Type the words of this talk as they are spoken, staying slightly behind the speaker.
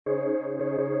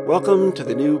Welcome to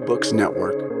the New Books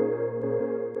Network.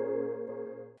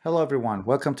 Hello, everyone.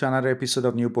 Welcome to another episode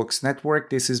of New Books Network.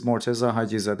 This is Morteza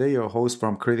Hajizadeh, your host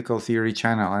from Critical Theory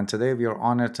Channel. And today we are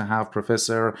honored to have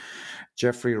Professor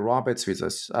Jeffrey Roberts with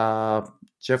us.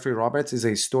 Jeffrey Roberts is a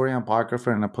historian,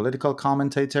 biographer, and a political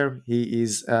commentator. He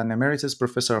is an emeritus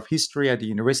professor of history at the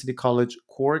University College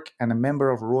Cork and a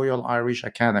member of Royal Irish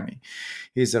Academy.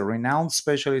 He is a renowned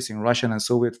specialist in Russian and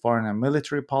Soviet foreign and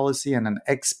military policy and an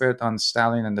expert on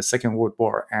Stalin and the Second World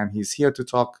War. And he's here to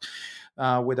talk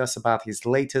with us about his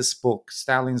latest book,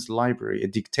 Stalin's Library, A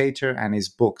Dictator and His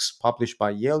Books, published by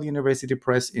Yale University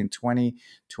Press in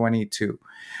 2022.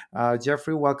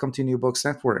 Jeffrey, welcome to New Books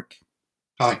Network.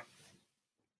 Hi.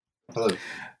 Hello.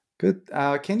 Good.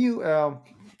 Can you,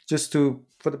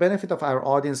 for the benefit of our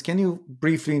audience, can you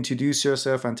briefly introduce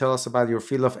yourself and tell us about your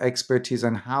field of expertise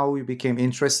and how you became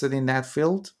interested in that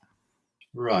field?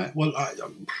 Right. Well,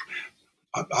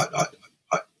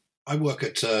 I work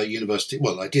at university.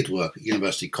 Well, I did work at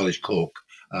University College Cork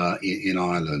in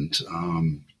Ireland.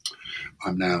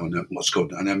 I'm now what's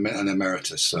called an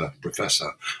emeritus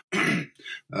professor.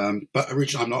 But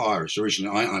originally, I'm not Irish.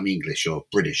 Originally, I'm English or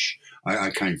British.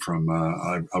 I came from.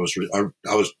 I'm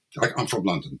from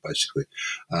London, basically.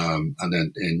 And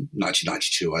then in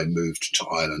 1992, I moved to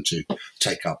Ireland to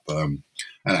take up an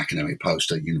academic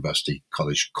post at University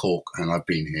College Cork, and I've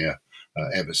been here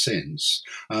ever since.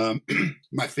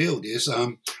 My field is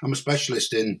I'm a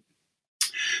specialist in.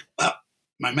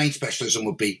 My main specialism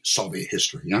would be Soviet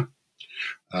history. Yeah.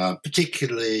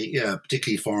 Particularly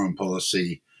foreign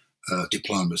policy,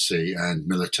 diplomacy, and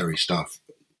military stuff.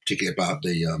 Particularly about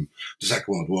the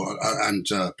Second World War, and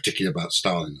particularly about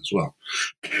Stalin as well.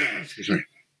 Excuse me.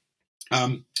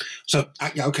 So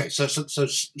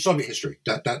Soviet history.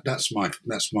 That's my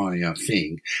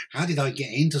thing. How did I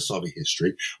get into Soviet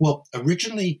history? Well,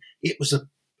 originally it was a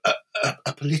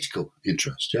political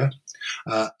interest. Yeah.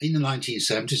 In the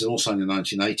 1970s and also in the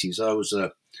 1980s, I was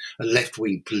a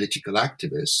left-wing political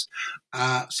activist.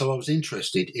 So I was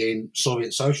interested in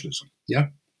Soviet socialism. Yeah.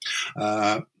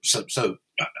 So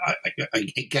I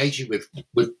engaging with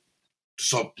the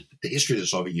history of the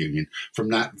Soviet Union from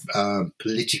that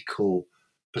political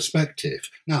perspective.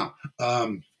 Now,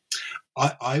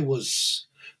 I was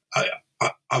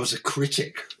a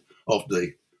critic of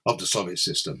the Soviet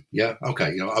system. Yeah.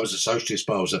 Okay. I was a socialist,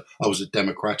 but I was a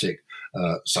democratic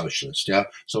socialist. Yeah.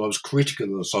 So I was critical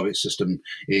of the Soviet system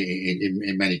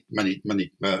in many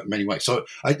ways. So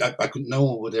no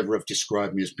one would ever have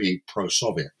described me as being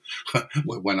pro-Soviet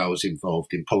when I was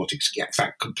involved in politics. In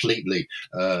fact, completely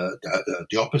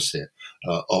the opposite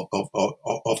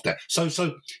of that.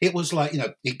 So it was like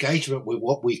engagement with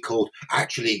what we called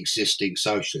actually existing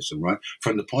socialism, right?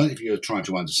 From the point of view of trying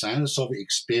to understand the Soviet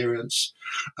experience,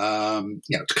 to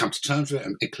come to terms with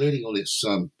it, including all its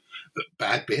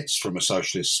bad bits from a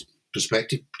socialist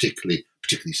perspective, particularly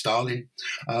Stalin,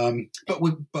 but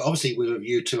obviously with a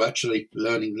view to actually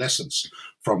learning lessons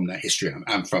from that history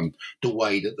and from the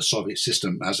way that the Soviet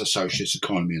system, as a socialist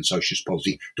economy and socialist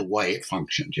policy, the way it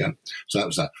functioned. Yeah, so that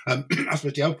was that. I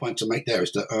suppose the other point to make there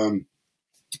is that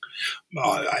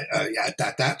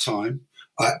at that time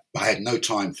I had no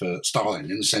time for Stalin,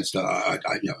 in the sense that I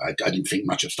didn't think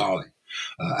much of Stalin.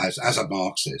 As a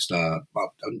Marxist, I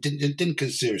didn't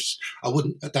consider. I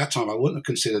wouldn't have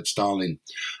considered Stalin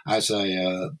as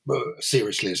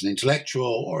seriously as an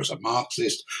intellectual or as a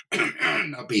Marxist.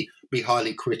 I'd be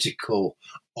highly critical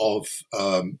of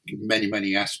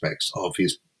many aspects of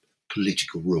his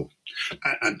political rule,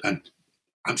 and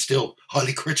I'm still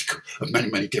highly critical of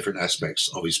many different aspects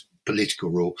of his political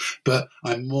rule, but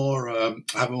I'm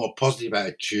have a more positive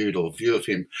attitude or view of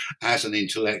him as an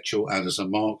intellectual and as a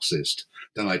Marxist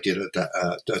than I did at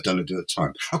the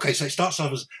time. Okay, so it starts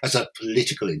off as a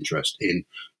political interest in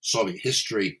Soviet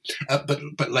history,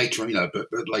 but later on,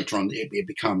 later on it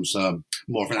becomes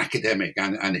more of an academic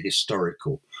and a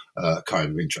historical kind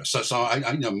of interest. So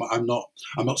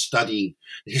I'm not studying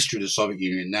the history of the Soviet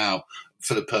Union now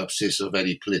for the purposes of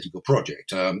any political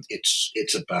project.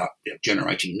 It's about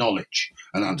generating knowledge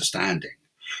and understanding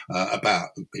about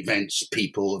events,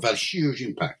 people, have had a huge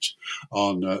impact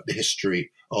on the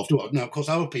history of the world. Now, of course,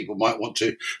 other people might want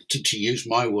to use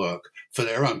my work for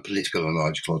their own political and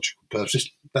ideological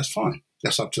purposes. That's fine.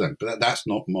 That's up to them. But that's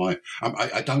not my.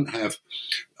 I don't have.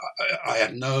 I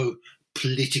have no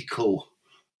political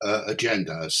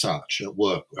agenda as such at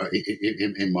work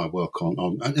in my work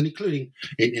on and including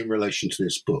in relation to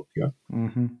this book. Yeah.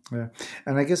 Mm-hmm. Yeah.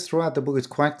 And I guess throughout the book, it's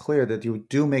quite clear that you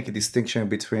do make a distinction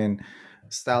between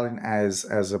Stalin as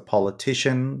a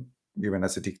politician, even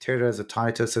as a dictator, as a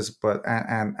Titus,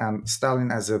 and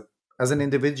Stalin as as an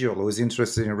individual who is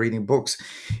interested in reading books,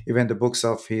 even the books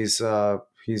of his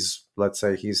let's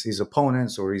say his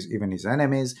opponents or even his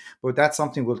enemies. But that's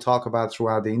something we'll talk about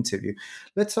throughout the interview.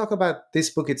 Let's talk about this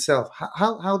book itself.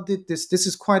 How did this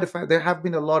is quite a fact. There have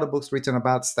been a lot of books written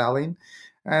about Stalin,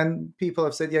 and people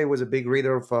have said, yeah, he was a big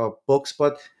reader of books,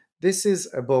 but this is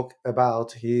a book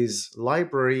about his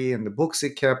library and the books he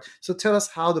kept. So tell us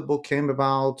how the book came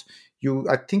about.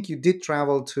 I think you did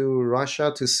travel to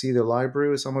Russia to see the library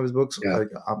with some of his books. Yeah,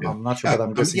 I'm not sure, but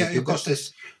I'm guessing. Of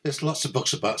course, there's lots of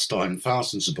books about Stalin,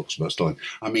 thousands of books about Stalin.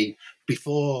 I mean,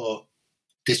 before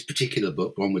this particular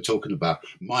book, one we're talking about,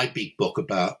 my big book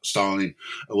about Stalin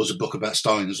was a book about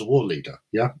Stalin as a war leader.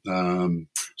 Yeah,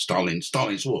 Stalin's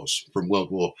wars from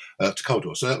World War to Cold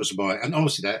War. So that was and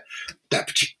obviously that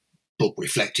particular book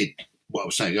reflected what I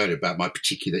was saying earlier about my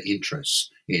particular interests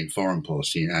in foreign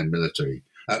policy and military.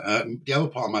 The other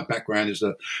part of my background is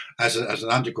that as an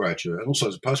undergraduate and also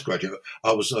as a postgraduate,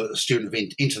 I was a student of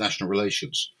international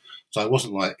relations. So I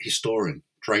wasn't like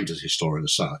trained as a historian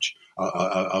as such.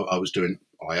 I was doing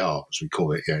IR, as we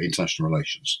call it, international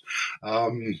relations.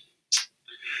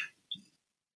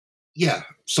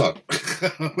 So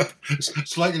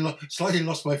slightly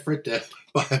lost my thread there,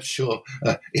 but I'm sure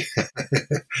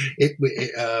it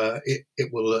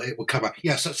will come up.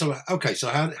 Yeah. So okay. So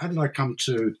how did I come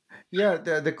to? Yeah,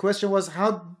 the question was,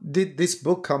 how did this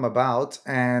book come about,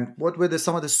 and what were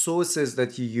some of the sources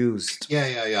that you used?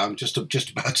 Yeah. I'm just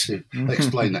about to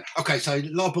explain that. Okay, so a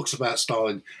lot of books about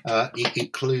Stalin,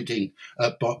 including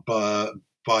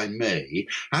by me.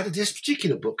 How did this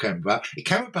particular book come about? It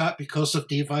came about because of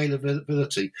the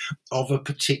availability of a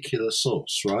particular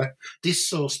source, right? This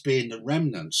source being the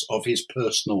remnants of his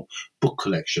personal book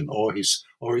collection or his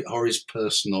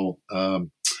personal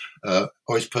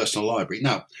library.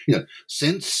 Now,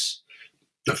 since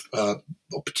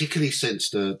particularly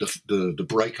since the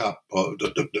breakup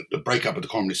the breakup of the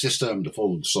communist system, the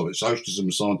fall of Soviet socialism,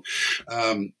 and so on,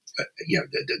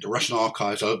 the Russian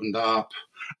archives opened up.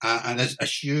 And there's a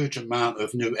huge amount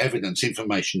of new evidence,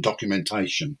 information,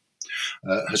 documentation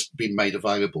has been made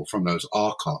available from those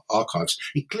archives,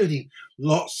 including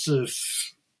lots of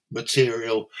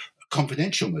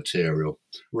confidential material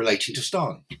relating to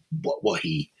Stalin, what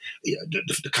he,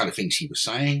 the kind of things he was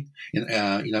saying,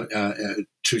 to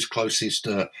his closest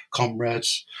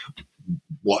comrades,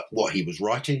 what he was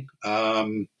writing.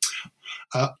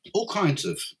 All kinds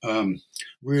of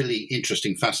really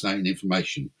interesting, fascinating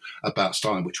information about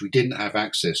Stalin, which we didn't have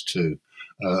access to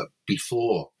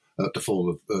before the fall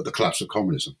of the collapse of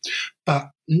communism. But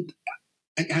when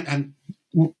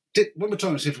we're talking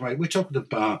about information, we're talking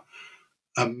about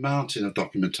a mountain of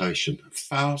documentation,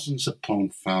 thousands upon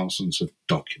thousands of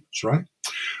documents, right?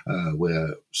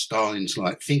 Where Stalin's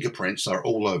fingerprints are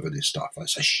all over this stuff.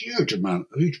 It's a huge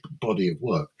body of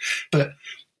work, but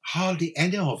hardly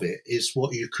any of it is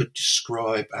what you could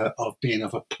describe of being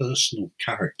of a personal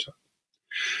character.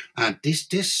 And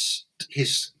his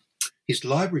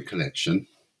library collection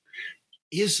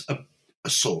is a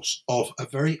source of a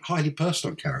very highly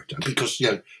personal character because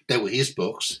they were his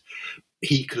books.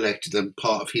 He collected them,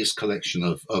 part of his collection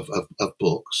of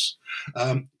books.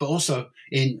 But also,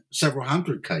 in several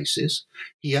hundred cases,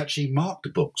 he actually marked the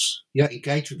books,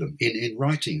 engaged with them in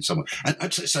writing somewhere.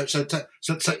 And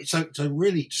so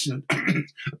really,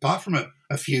 apart from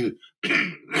a few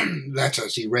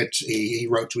letters he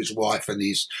wrote to his wife and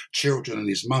his children and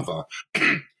his mother,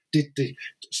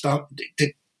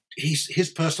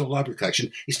 his personal library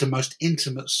collection is the most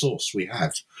intimate source we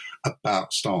have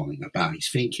about Stalin, about his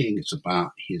thinking. It's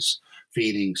about his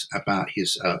feelings, about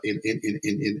his in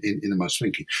the most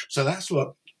thinking. So that's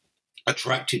what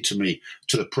attracted me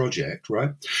to the project,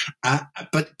 right?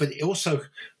 But it also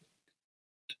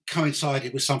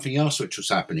coincided with something else which was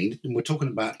happening, and we're talking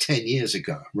about 10 years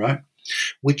ago, right?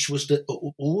 Which was that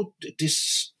all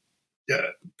this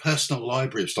personal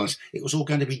library of Stalin's, it was all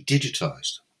going to be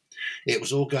digitized. It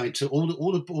was all going to all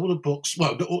the books.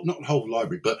 Well, not the whole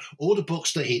library, but all the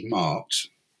books that he'd marked,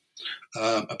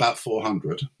 about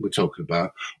 400 we're talking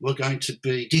about, were going to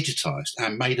be digitized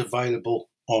and made available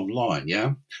online.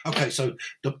 Yeah. Okay. So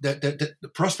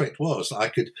the prospect was that I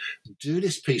could do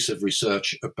this piece of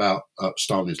research about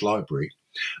Stalin's library,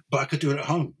 but I could do it at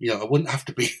home. I wouldn't have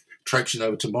to be traipsing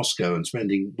over to Moscow and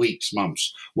spending weeks,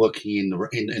 months working in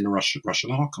the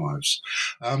Russian archives.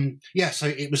 So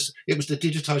it was the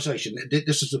digitization.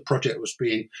 This is a project that was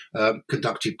being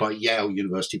conducted by Yale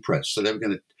University Press. So they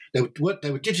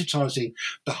were digitizing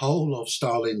the whole of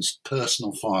Stalin's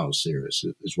personal file series,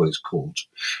 is what it's called,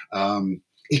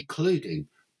 including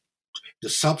the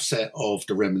subset of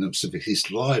the remnants of his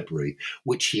library,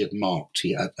 which he had marked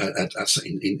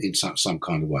in some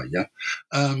kind of way. Yeah,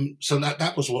 so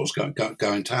that was what was going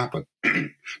to happen.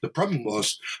 The problem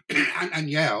was, and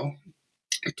Yale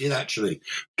did actually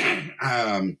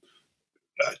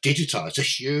digitize a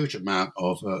huge amount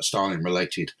of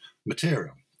Stalin-related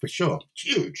material. For sure,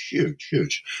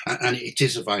 huge, and it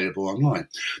is available online.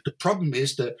 The problem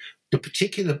is that the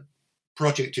particular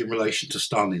project in relation to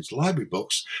Stalin's library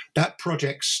books, that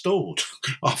project stalled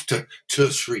after 2 or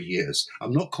 3 years.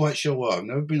 I'm not quite sure why. I've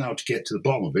never been able to get to the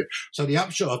bottom of it. So the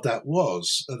upshot of that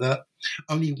was that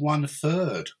only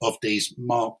 1/3 of these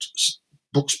marked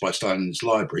books by Stalin's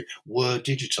library were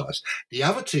digitized. The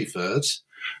other 2/3,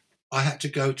 I had to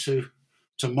go to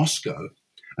Moscow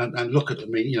and look at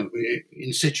them,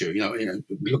 in situ,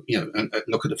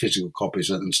 look at the physical copies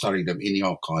and study them in the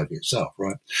archive itself,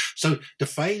 right? So the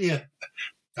failure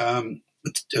of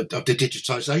the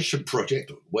digitization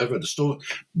project, whatever the story,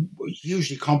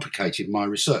 hugely complicated my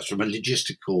research from a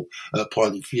logistical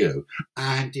point of view,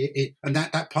 and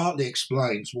that partly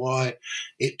explains why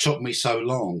it took me so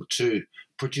long to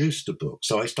produce the book.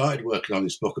 So I started working on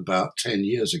this book about 10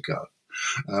 years ago.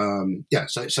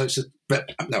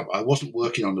 But no, I wasn't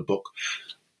working on the book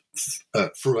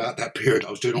throughout that period.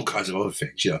 I was doing all kinds of other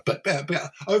things, But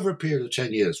over a period of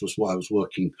 10 years was what I was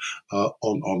working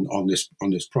on this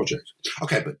project.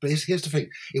 Okay, but here's the thing: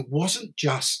 it wasn't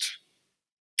just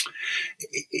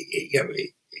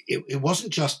it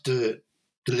wasn't just the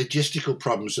logistical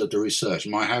problems of the research,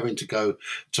 my having to go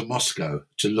to Moscow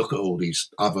to look at all these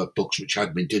other books which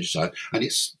had been digitized, and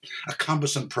it's a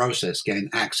cumbersome process getting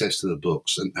access to the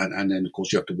books, and then of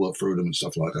course you have to work through them and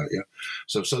stuff like that. Yeah,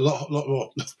 so it's a lot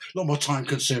more time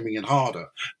consuming and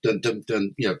harder than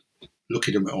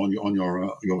looking at them on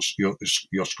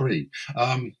your screen.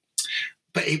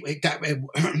 But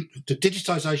the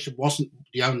digitization wasn't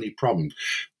the only problem.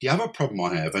 The other problem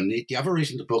I have, and the other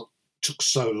reason the book took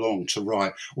so long to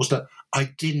write, was that I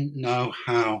didn't know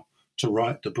how to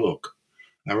write the book.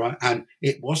 All right, and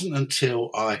it wasn't until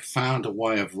I found a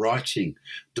way of writing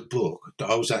the book that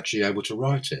I was actually able to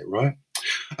write it. Right.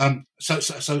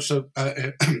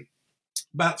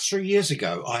 About 3 years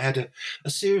ago, I had a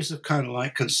series of kind of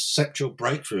like conceptual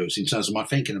breakthroughs in terms of my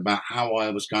thinking about how I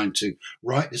was going to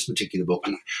write this particular book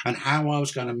and how I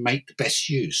was going to make the best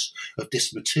use of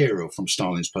this material from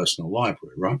Stalin's personal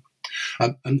library, right?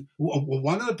 And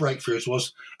one of the breakthroughs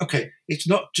was, okay,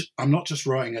 I'm not just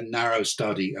writing a narrow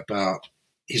study about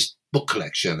his book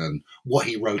collection and what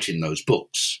he wrote in those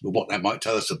books, or what that might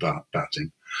tell us about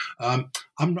him. I'm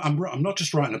not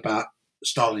just writing about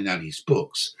Stalin and his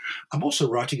books. I'm also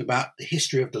writing about the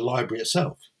history of the library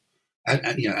itself, and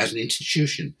as an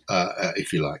institution,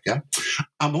 if you like. Yeah,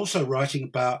 I'm also writing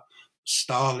about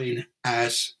Stalin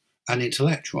as an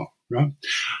intellectual. Right.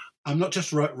 I'm not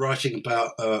just writing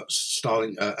about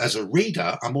Stalin as a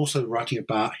reader. I'm also writing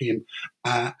about him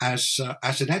as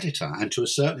an editor, and to a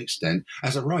certain extent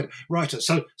as a writer.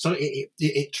 So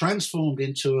it transformed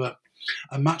into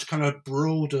a much kind of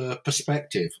broader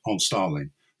perspective on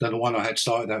Stalin than the one I had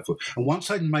started out for. And once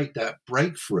I'd made that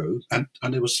breakthrough, and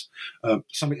there was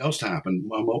something else to happen,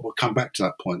 we'll come back to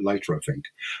that point later, I think,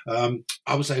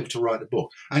 I was able to write a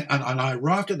book. And I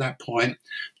arrived at that point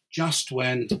just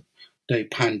when the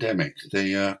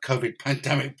COVID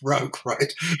pandemic broke,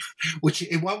 right? Which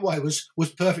in one way was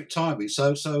perfect timing.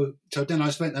 So then I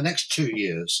spent the next 2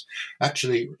 years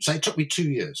so it took me 2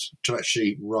 years to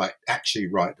actually write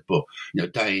the book,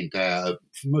 day in, day out,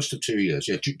 for most of 2 years.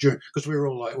 Yeah, because we were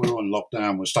on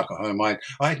lockdown, we're stuck at home. I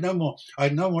had no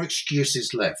more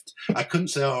excuses left. I couldn't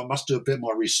say, I must do a bit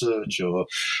more research or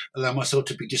allow myself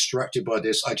to be distracted by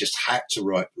this. I just had to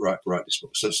write this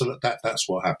book. So that's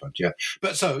what happened. Yeah,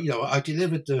 but so I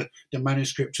delivered the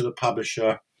manuscript to the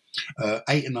publisher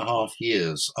 8.5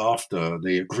 years after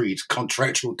the agreed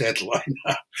contractual deadline.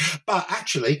 But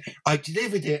actually, I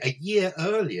delivered it a year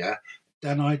earlier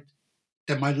than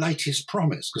my latest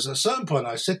promise. Because at a certain point,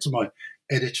 I said to my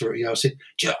editor, I said,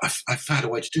 I found a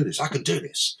way to do this. I can do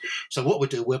this. So what we'll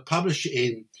do, we'll publish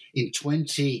it in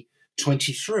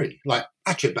 2023, like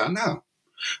actually about now,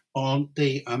 on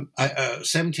the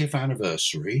 70th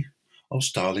anniversary of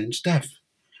Stalin's death.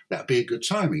 That'd be a good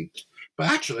timing. But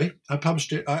actually, I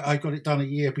published it. I got it done a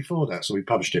year before that, so we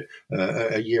published it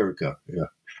a year ago. Yeah.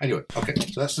 Anyway, okay.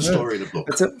 So that's the story of the book.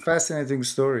 It's a fascinating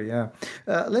story. Yeah.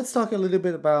 Let's talk a little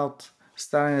bit about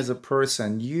Stalin as a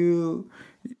person.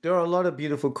 There are a lot of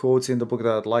beautiful quotes in the book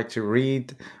that I'd like to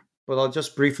read, but I'll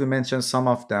just briefly mention some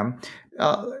of them.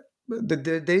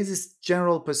 There is this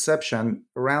general perception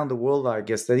around the world, I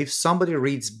guess, that if somebody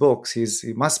reads books,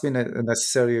 he must be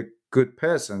necessarily a good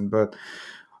person, but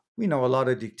we know a lot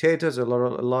of dictators, a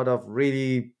lot of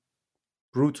really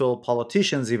brutal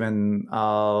politicians, even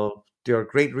they are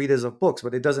great readers of books,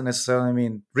 but it doesn't necessarily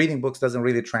mean reading books doesn't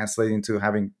really translate into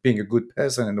being a good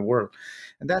person in the world.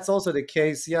 And that's also the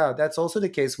case. Yeah, that's also the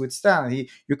case with Stalin.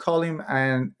 You call him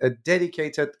a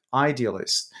dedicated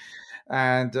idealist,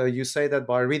 and you say that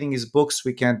by reading his books,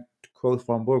 we can quote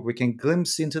from book, we can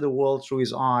glimpse into the world through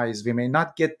his eyes. We may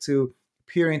not get to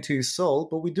peer into his soul,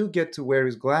 but we do get to wear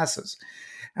his glasses.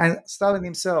 And Stalin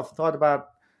himself thought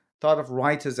of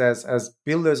writers as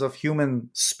builders of human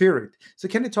spirit. So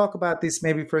can you talk about this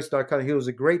maybe first? He was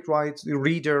a great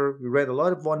reader. He read a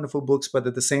lot of wonderful books, but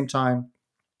at the same time,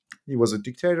 he was a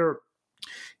dictator.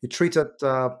 He treated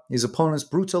his opponents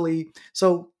brutally.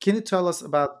 So can you tell us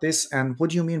about this? And what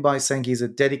do you mean by saying he's a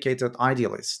dedicated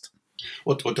idealist?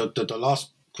 Well, the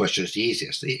last question is the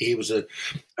easiest. He was an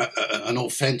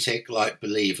authentic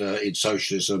believer in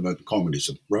socialism and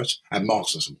communism, right, and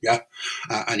Marxism, yeah,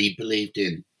 and he believed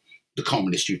in the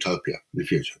communist utopia in the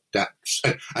future. That's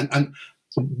and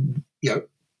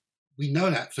we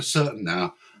know that for certain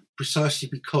now, precisely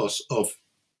because of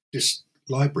this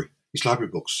library, these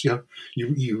library books. You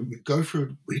go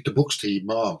through the books that he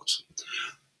marked,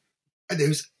 and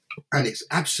it's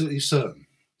absolutely certain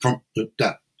from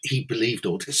that he believed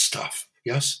all this stuff.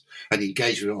 Yes, and he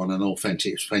engaged with it on an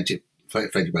authentic way.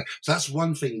 So that's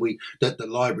one thing that the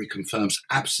library confirms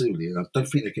absolutely, and I don't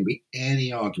think there can be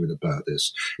any argument about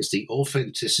this. It's the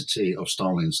authenticity of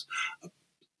Stalin's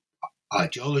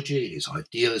ideology, his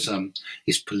idealism,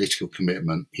 his political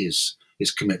commitment, his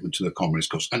commitment to the communist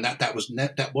cause, and that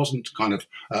wasn't kind of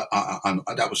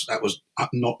that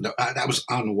was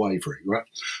unwavering, right?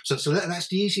 So that's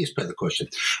the easiest bit of the question.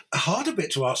 A harder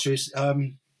bit to answer is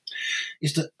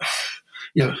that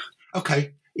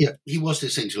okay. Yeah, he was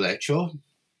this intellectual.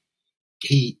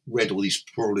 He read all this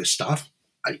stuff.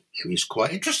 It was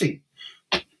quite interesting.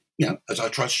 As I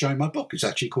tried to show in my book, it's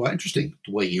actually quite interesting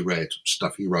the way he read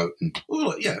stuff he wrote, and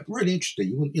really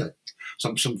interesting.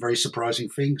 Some very surprising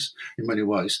things in many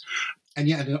ways. And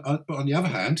yet, but on the other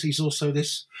hand, he's also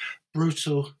this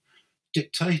brutal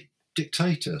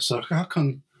dictator. So how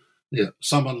can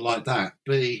someone like that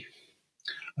be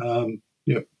the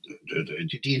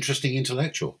interesting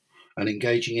intellectual? An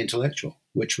engaging intellectual,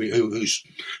 who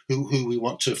we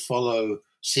want to follow,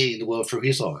 seeing the world through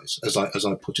his eyes, as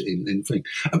I put it in the thing.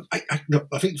 I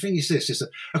think the thing is this: is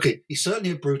that okay? He's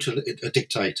certainly a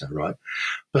dictator, right?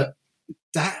 But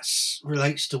that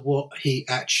relates to what he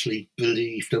actually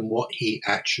believed and what he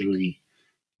actually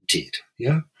did.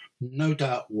 Yeah, no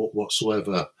doubt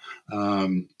whatsoever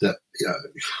that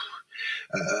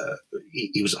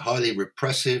he was a highly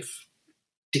repressive,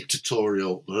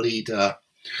 dictatorial leader.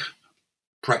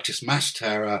 Practiced mass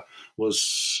terror,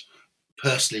 was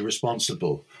personally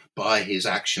responsible by his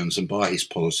actions and by his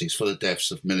policies for the deaths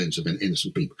of millions of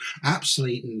innocent people.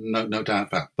 Absolutely no doubt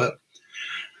about it. But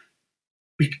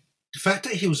the fact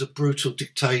that he was a brutal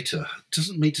dictator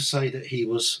doesn't mean to say that he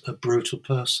was a brutal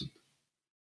person.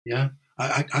 Yeah,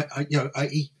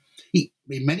 he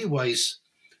in many ways,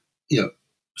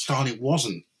 Stalin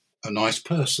wasn't a nice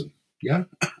person. Yeah,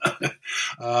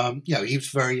 he was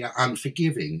very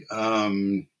unforgiving.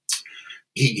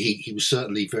 He was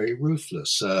certainly very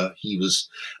ruthless. He was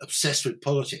obsessed with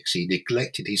politics. He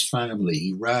neglected his family.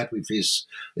 He ran with his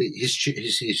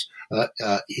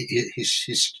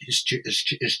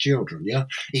children. Yeah,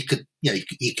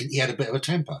 he had a bit of a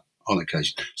temper on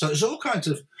occasion. So there's all kinds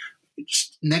of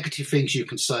negative things you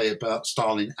can say about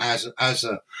Stalin as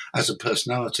a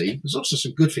personality. There's also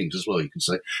some good things as well you can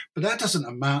say, but that doesn't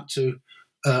amount to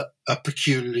a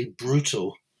peculiarly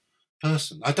brutal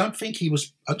person. I don't think he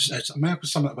was. America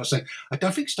something about saying I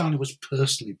don't think Stalin was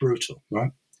personally brutal,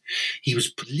 right? He was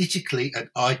politically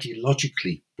and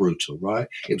ideologically brutal, right?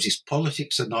 It was his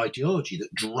politics and ideology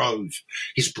that drove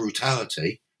his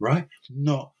brutality, right?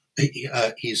 Not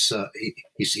his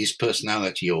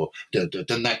personality or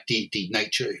the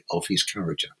nature of his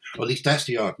character. Or at least that's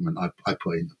the argument I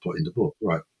put in the book.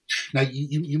 Right now,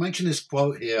 you mentioned this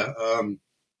quote here.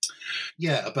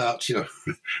 About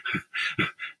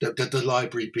the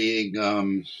library being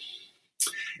an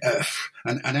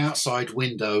outside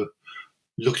window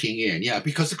looking in. Yeah,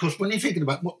 because of course when you're thinking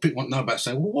about what people want to know about,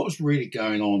 saying, well, what was really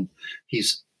going on in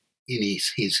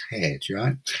his head,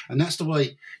 right? And that's the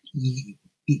way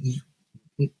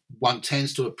one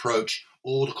tends to approach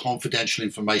all the confidential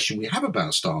information we have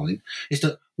about Stalin, is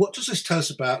that what does this tell us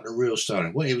about the real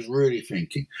Stalin? What he was really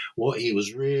thinking, what he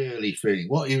was really feeling,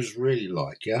 what he was really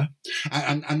like, yeah?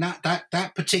 And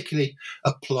that particularly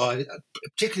applies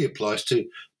to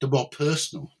the more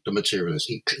personal, the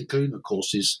materialist, including, of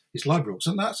course, his library books.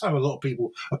 And that's how a lot of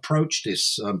people approach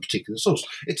this particular source.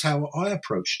 It's how I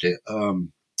approached it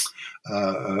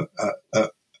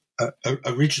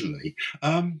originally.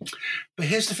 But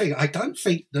here's the thing. I don't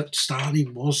think that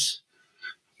Stalin was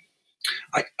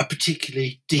a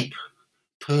particularly deep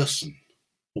person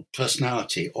or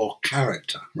personality or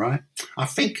character, right? I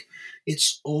think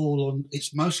it's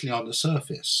mostly on the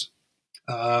surface.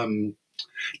 The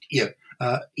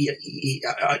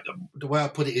way I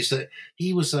put it is that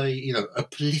he was a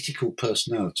political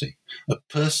personality, a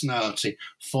personality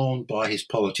formed by his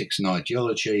politics and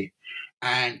ideology,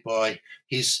 and by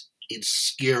his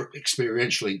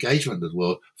experiential engagement with the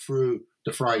world through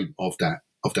the frame of that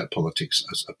politics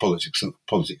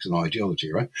and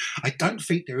ideology. Right? I don't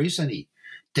think there is any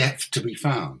depth to be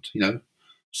found.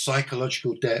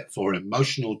 Psychological depth or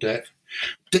emotional depth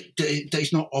that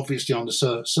is not obviously on the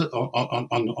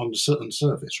certain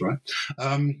surface, right?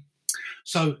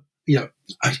 So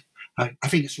I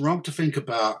think it's wrong to think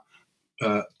about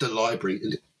the library,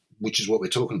 which is what we're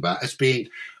talking about, as being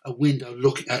a window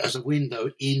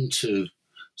into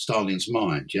Stalin's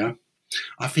mind. Yeah,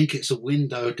 I think it's a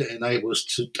window that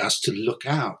enables us to look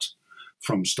out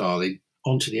from Stalin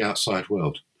onto the outside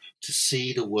world, to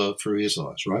see the world through his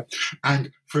eyes, right?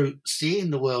 And through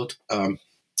seeing the world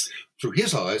through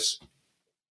his eyes,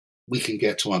 we can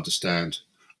get to understand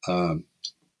and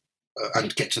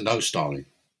get to know Stalin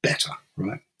better,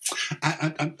 right?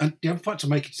 And the other point to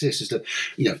make is this: is that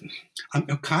I'm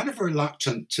kind of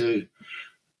reluctant to.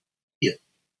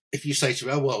 If you say to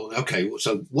me, "Oh, well, okay,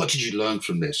 so what did you learn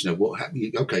from this? What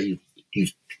happened? Okay, you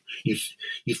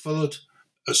followed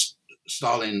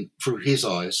Stalin through his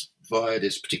eyes via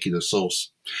this particular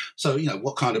source. So,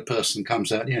 what kind of person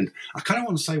comes out at the end?" I kind of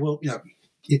want to say, well,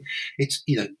 it's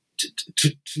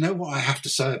to know what I have to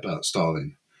say about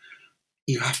Stalin,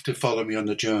 you have to follow me on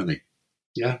the journey.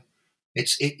 Yeah.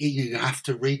 You have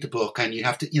to read the book, and you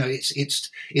have to, it's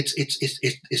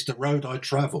the road I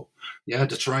travel,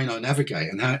 the terrain I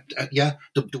navigate, and how,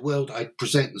 the world I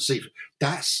present and see.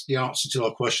 That's the answer to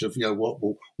our question of, what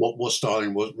was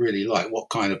Stalin was really like, what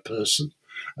kind of person,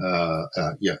 he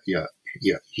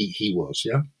was,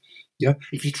 yeah. Yeah,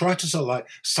 if you try to sort of like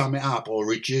sum it up or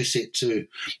reduce it to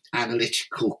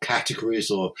analytical categories,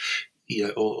 or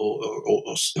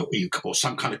or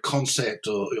some kind of concept,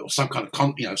 or some kind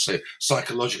of say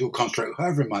psychological construct,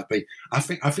 however it might be, I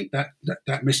think that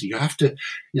missing. You have to,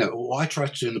 what I try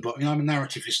to do in the book. I'm a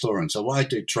narrative historian, so what I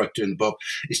do try to do in the book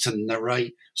is to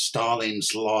narrate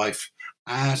Stalin's life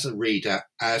as a reader,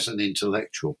 as an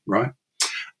intellectual, right,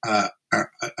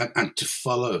 and to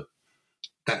follow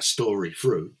that story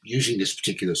through using this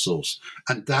particular source,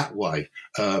 and that way,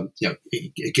 get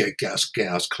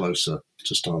us closer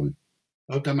to Stalin.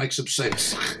 I hope that makes some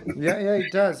sense. Yeah,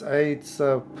 it does. It's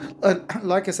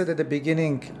like I said at the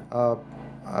beginning, at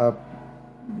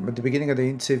the beginning of the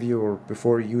interview, or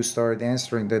before you started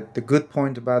answering, that the good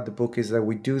point about the book is that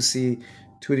we do see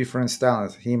two different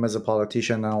Stalins, him as a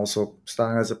politician and also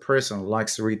Stalin as a person who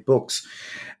likes to read books.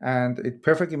 And it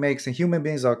perfectly makes sense. Human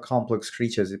beings are complex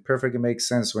creatures. It perfectly makes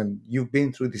sense when you've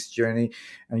been through this journey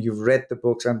and you've read the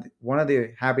books. And one of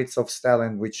the habits of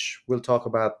Stalin, which we'll talk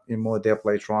about in more depth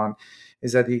later on,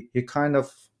 is that he kind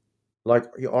of, like,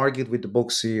 he argued with the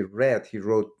books he read. He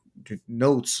wrote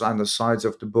notes on the sides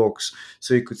of the books,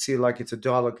 so you could see like it's a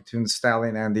dialogue between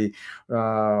Stalin and the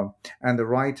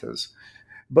writers.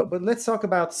 But let's talk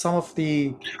about some of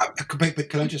the. But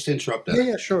can I just interrupt that?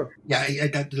 Yeah, sure.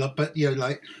 But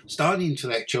like Stalin,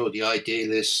 intellectual, the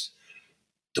idealist,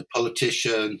 the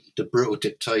politician, the brutal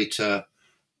dictator,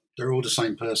 they're all the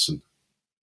same person.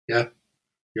 Yeah,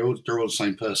 they're all the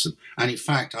same person. And in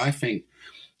fact, I think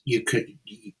you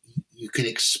can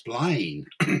explain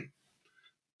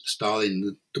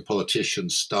Stalin, the politician,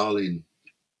 Stalin,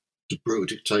 the brutal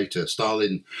dictator,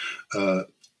 Stalin, the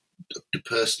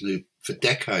person who for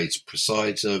decades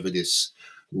presides over this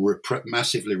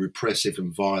massively repressive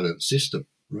and violent system,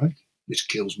 right, which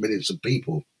kills millions of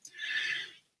people.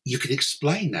 You can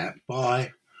explain that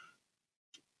by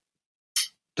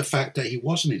the fact that he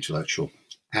was an intellectual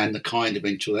and the kind of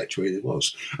intellectual he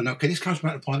was. And okay, this comes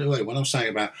back to the point earlier when I was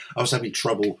saying about I was having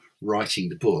trouble writing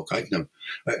the book.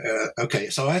 Okay,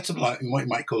 so I had some, like, what you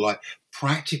might call like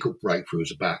practical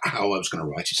breakthroughs about how I was going to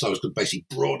write it. So I was going to basically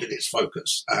broaden its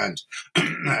focus and,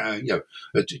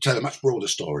 to tell a much broader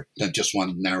story than just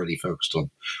one narrowly focused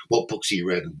on what books he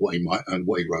read and what he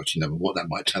wrote in them and what that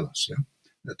might tell us. Yeah,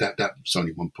 that was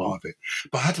only one part of it.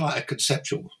 But I had like a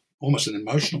conceptual, almost an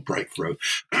emotional breakthrough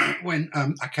when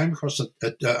I came across I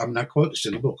quote this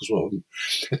in the book as well,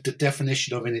 the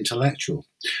definition of an intellectual.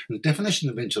 And the definition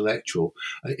of intellectual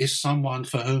is someone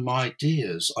for whom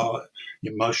ideas are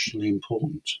emotionally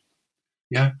important.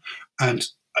 Yeah, and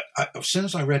as soon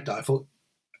as I read that, I thought,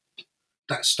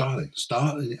 that's Stalin.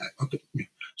 Stalin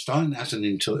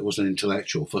was an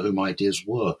intellectual for whom ideas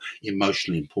were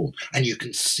emotionally important. And you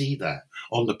can see that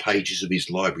on the pages of his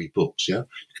library books, yeah?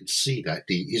 You can see that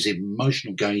his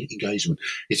emotional engagement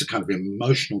is a kind of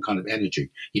emotional kind of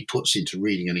energy he puts into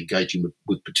reading and engaging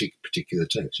with particular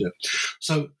texts, yeah?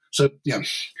 So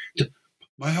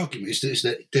my argument is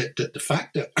that the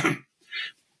fact that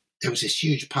there was this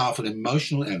huge, powerful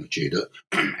emotional energy that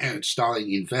Stalin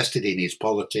invested in his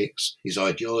politics, his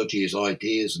ideology, his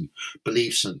ideas and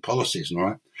beliefs and policies, all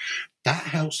right? That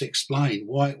helps explain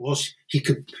why it was he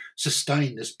could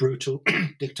sustain this brutal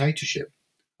dictatorship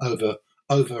over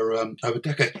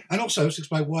decades. And also helps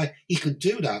explain why he could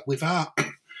do that without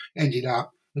ending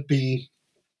up being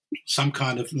some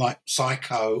kind of like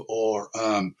psycho or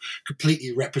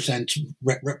completely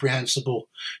reprehensible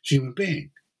human being,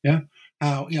 yeah?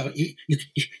 How, you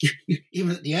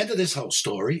even at the end of this whole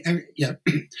story, you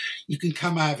can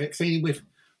come out of it feeling with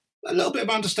a little bit of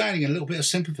understanding and a little bit of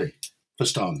sympathy for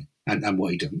Stalin and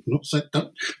what he did.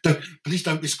 Please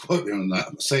don't misquote me on that.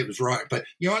 I'm not saying it was right, but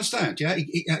you understand, yeah?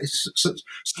 So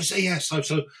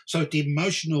the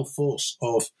emotional force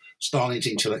of Stalin's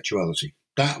intellectuality,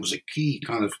 that was a key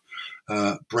kind of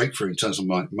breakthrough in terms of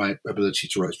my ability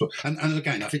to write this book. And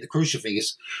again, I think the crucial thing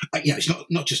is, it's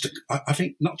not just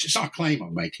not a claim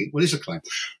I'm making. Well, it's a claim.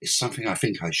 It's something I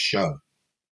think I show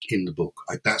in the book.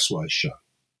 That's what I show.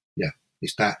 Yeah,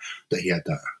 it's that he had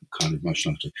that kind of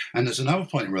emotionality. And there's another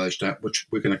point in relation to that, which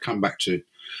we're going to come back to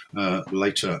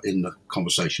later in the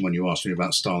conversation when you ask me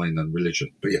about Stalin and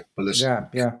religion. But let's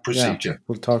proceed. Yeah.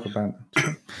 We'll talk about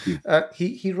it.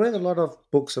 He read a lot of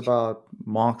books about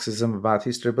Marxism, about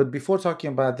history, but before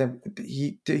talking about them,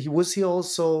 was he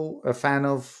also a fan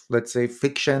of, let's say,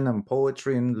 fiction and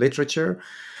poetry and literature?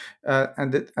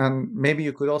 And maybe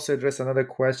you could also address another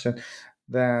question,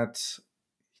 that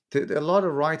a lot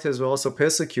of writers were also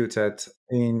persecuted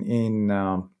in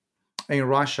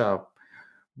Russia.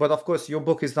 But of course, your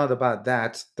book is not about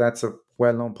that. That's a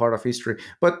well-known part of history.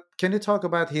 But can you talk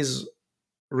about his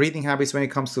reading habits when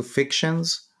it comes to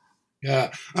fictions?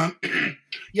 Yeah, I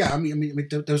mean,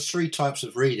 there's three types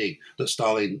of reading that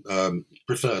Stalin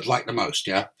preferred, like the most.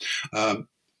 Yeah,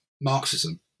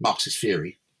 Marxism, Marxist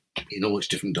theory, in all its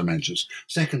different dimensions.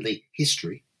 Secondly,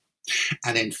 history,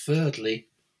 and then thirdly,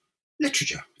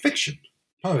 literature, fiction,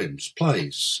 poems,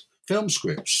 plays, film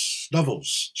scripts,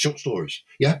 novels, short stories.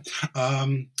 Yeah.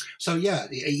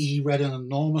 He read an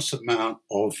enormous amount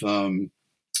of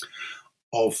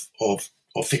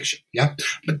fiction. Yeah.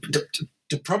 But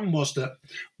the problem was that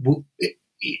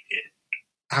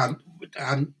our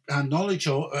knowledge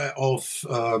of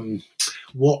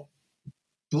what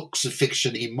books of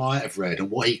fiction he might have read and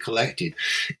what he collected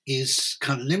is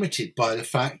kind of limited by the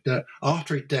fact that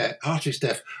after his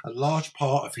death, a large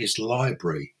part of his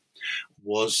library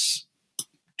was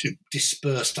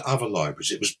dispersed to other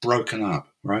libraries. It was broken up,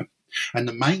 right? And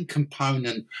the main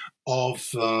component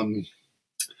of that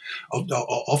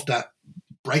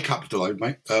breakup of the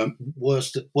library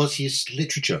was his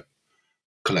literature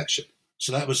collection.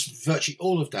 So that was virtually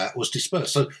all of that was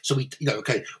dispersed. So we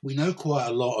know quite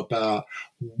a lot about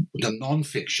the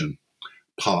non-fiction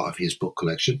part of his book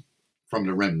collection from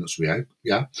the remnants we have,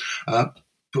 yeah.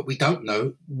 But we don't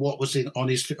know what was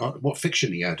what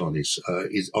fiction he had on his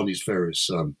various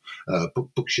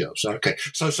bookshelves. Okay,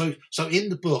 so in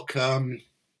the book, I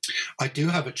do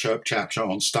have a chapter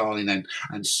on Stalin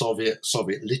and Soviet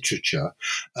literature,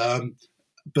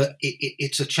 but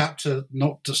it's a chapter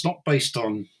that's not based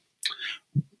on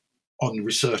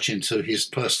research into his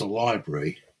personal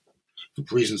library for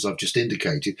reasons I've just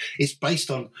indicated. It's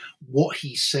based on what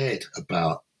he said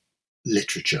about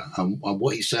literature and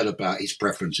what he said about his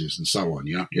preferences and so on.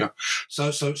 Yeah.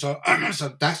 So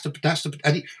that's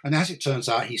the and as it turns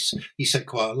out, he said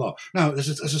quite a lot. Now, there's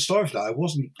a story for that. I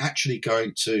wasn't actually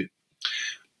going to,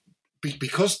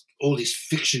 because all this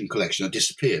fiction collection had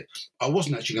disappeared, I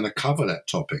wasn't actually going to cover that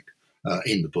topic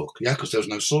in the book, because there was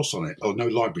no source on it, or no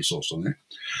library source on it.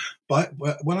 But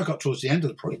when I got towards the end of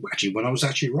the project, actually, when I was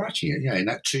actually writing it, in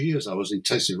that 2 years I was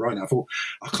intensely writing, I thought,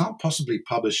 I can't possibly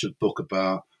publish a book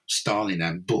about Stalin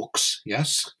and Books,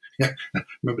 yes? Yeah,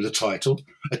 remember the title,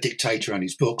 A Dictator and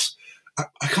His Books.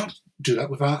 I can't do that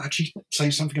without actually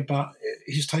saying something about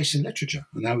his taste in literature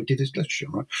and how he did his literature,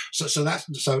 right? So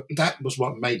that was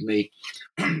what made me,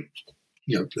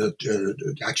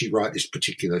 actually write this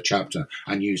particular chapter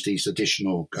and use these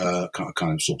additional kind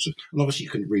of sources. And obviously,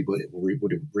 you can read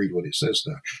what it says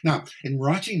there. Now, in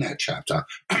writing that chapter,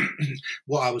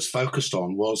 what I was focused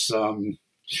on was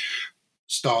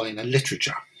Stalin and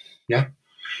literature. Yeah,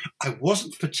 I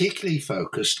wasn't particularly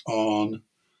focused on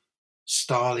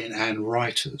Stalin and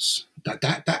writers.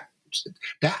 That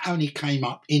only came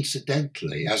up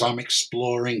incidentally as I'm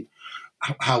exploring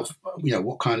how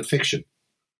what kind of fiction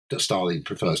that Stalin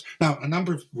prefers. Now, a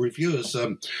number of reviewers,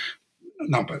 two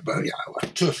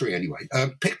or three anyway,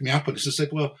 picked me up on this and said,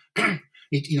 well,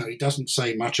 he doesn't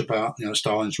say much about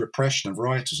Stalin's repression of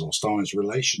writers or Stalin's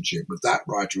relationship with that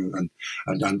writer and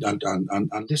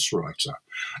this writer.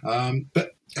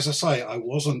 But as I say, I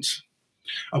wasn't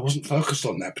focused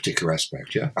on that particular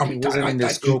aspect. Yeah, I mean, it wasn't in the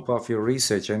scope of your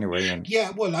research anyway. And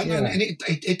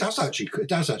it does actually come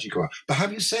out. But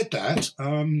having said that,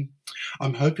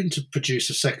 I'm hoping to produce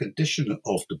a second edition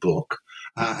of the book,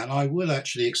 and I will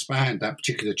actually expand that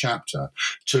particular chapter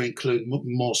to include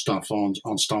more stuff on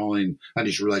Stalin and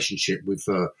his relationship with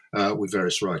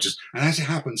various writers. And as it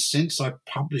happens, since I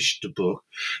published the book,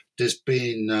 there's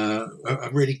been a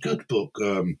really good book.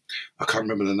 I can't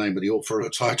remember the name of the author or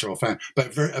title I found,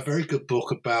 but a very good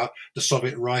book about the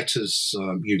Soviet Writers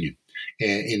Union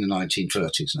in the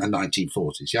 1930s and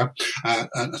 1940s. Yeah,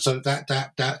 and so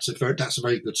that's a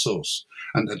very good source,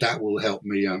 and that will help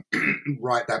me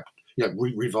write that.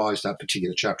 Revise that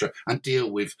particular chapter and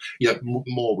deal with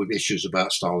more with issues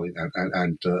about Stalin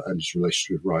and his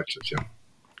relationship with writers. Yeah.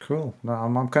 Cool. Now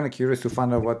I'm kind of curious to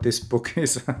find out what this book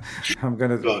is. I'm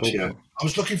gonna. Yeah. I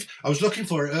was looking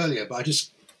for it earlier, but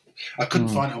I couldn't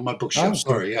find it on my bookshelf.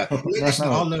 Sorry. Yeah. Listen,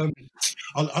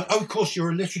 of course, you're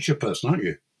a literature person, aren't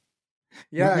you?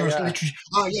 Yeah. Literature.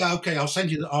 Oh, yeah. Okay. I'll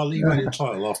send you. I'll email you the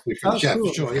title after we finish. Yeah, cool.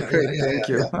 for sure. Yeah. Great, thank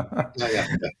you. Yeah.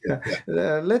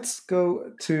 Let's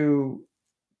go to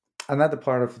another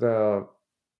part of the,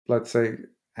 let's say,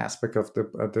 aspect of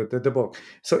the book.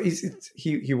 So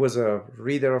he was a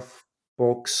reader of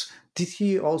books. Did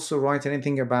he also write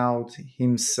anything about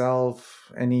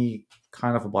himself? Any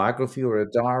kind of a biography or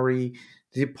a diary?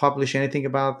 Did he publish anything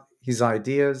about his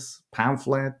ideas,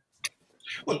 pamphlet?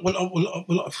 Well,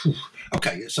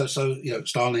 okay. So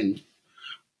Stalin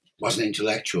was an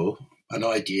intellectual, an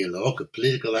ideologue, a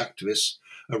political activist,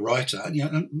 a writer. And,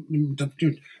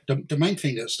 the main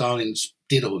thing that Stalin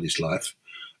did all his life,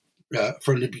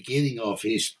 from the beginning of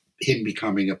him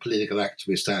becoming a political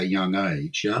activist at a young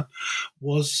age,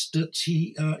 was that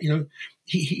he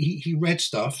read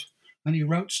stuff and he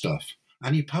wrote stuff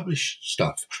and he published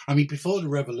stuff. I mean, before the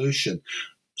revolution,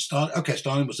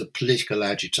 Stalin was a political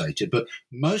agitator, but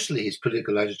mostly his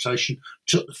political agitation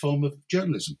took the form of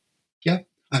journalism,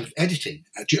 and editing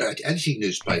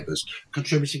newspapers,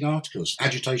 contributing articles,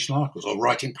 agitational articles, or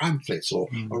writing pamphlets, or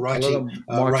writing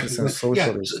Marxists and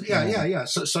socialists. Yeah.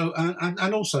 So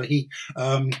and also he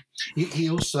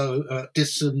also did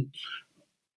some.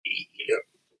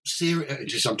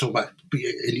 Serious, I'm talking about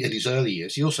in his early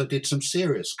years. He also did some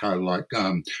serious kind of like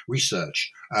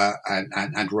research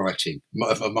and writing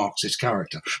of a Marxist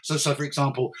character. So for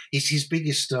example, his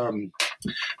biggest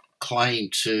claim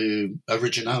to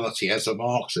originality as a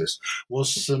Marxist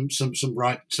was some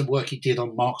work he did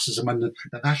on Marxism and the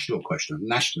national question of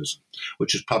nationalism,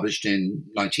 which was published in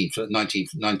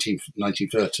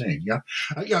 1913.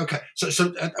 Okay.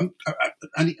 So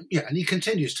and he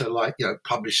continues to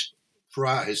publish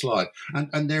throughout his life,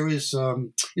 and there is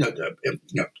from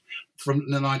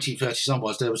the 1930s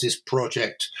onwards, there was this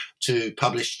project to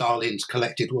publish Stalin's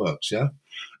collected works,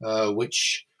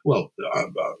 which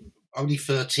only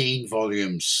 13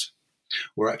 volumes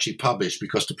were actually published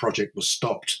because the project was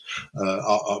stopped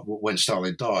when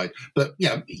Stalin died. But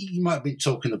you might have been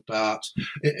talking about,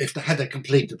 if they had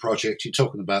completed the project, you're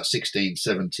talking about 16,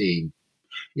 17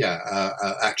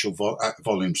 actual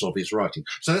volumes of his writing.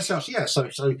 So that's so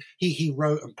he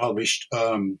wrote and published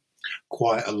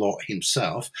quite a lot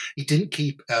himself. He didn't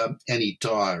keep any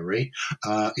diary,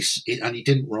 and he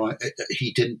didn't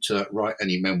write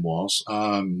any memoirs.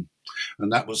 And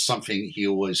that was something he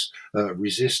always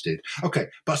resisted. Okay,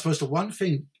 but I suppose the one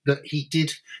thing that he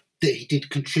did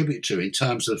contribute to in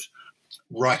terms of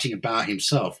writing about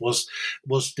himself was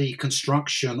the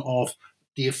construction of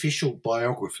the official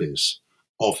biographies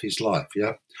of his life.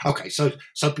 Yeah. Okay. So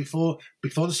before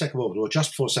the Second World War,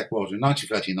 just before the Second World War, in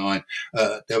 1939,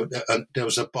 there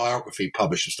was a biography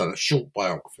published of Stalin, a short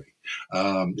biography.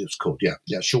 It was called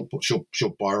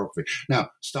short biography. Now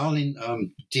Stalin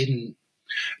didn't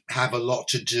have a lot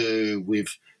to do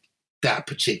with that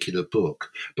particular book,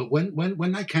 but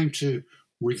when they came to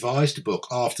revise the book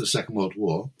after the Second World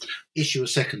War, issue a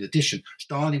second edition,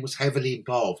 Stalin was heavily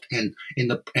involved in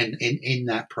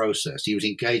that process. He was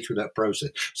engaged with that process.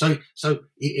 So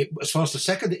as far as the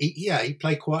second, he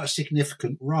played quite a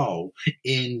significant role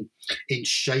in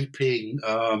shaping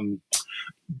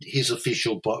his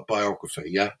official biography.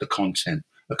 Yeah, the content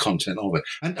of it,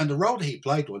 and the role that he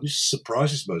played, this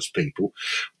surprises most people.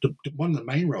 One of the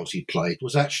main roles he played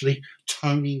was actually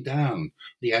toning down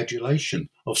the adulation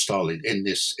of Stalin in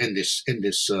this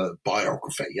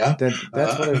biography. Yeah,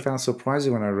 that's what I found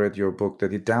surprising when I read your book,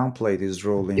 that he downplayed his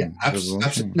role in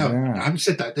absolutely. No, I haven't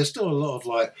said that. There's still a lot of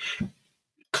like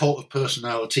cult of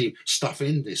personality stuff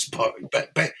in this book,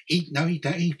 but he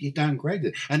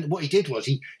downgraded. And what he did was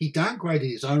he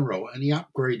downgraded his own role, and he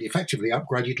effectively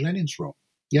upgraded Lenin's role.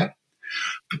 Yeah.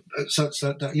 So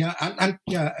yeah, and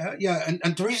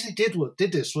the reason he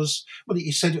did this was, well,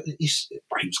 he said he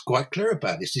was quite clear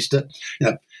about this. Is that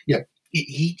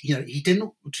he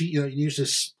didn't use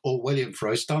this Orwellian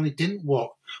phrase. Stalin didn't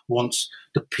want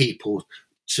the people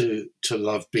to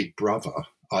love Big Brother,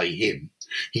 i.e. him.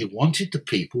 He wanted the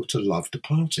people to love the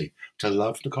party, to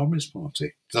love the Communist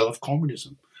Party, to love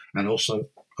communism, and also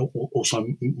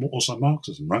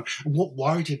Marxism, right? And what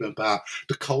worried him about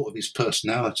the cult of his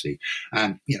personality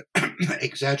and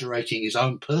exaggerating his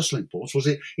own personal importance was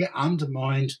it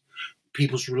undermined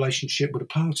people's relationship with the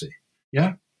party.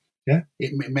 Yeah. Yeah,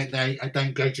 it meant they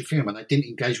engaged with him and they didn't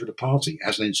engage with the party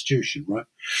as an institution, right?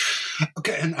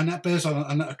 Okay, and that bears on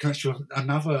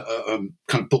another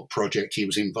kind of book project he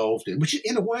was involved in, which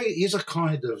in a way is a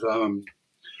kind of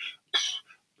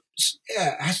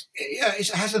it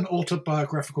has an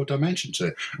autobiographical dimension to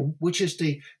it, which is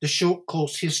the short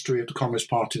course history of the Communist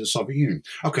Party of the Soviet Union.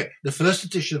 Okay, the first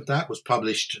edition of that was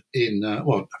published in I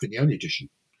think the only edition,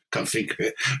 can't think of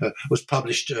it, was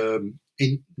published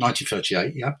in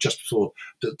 1938, just before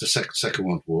the Second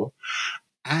World War,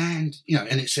 and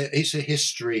it's a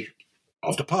history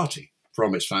of the party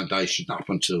from its foundation up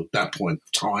until that point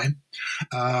of time,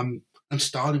 and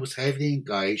Stalin was heavily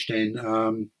engaged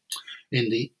in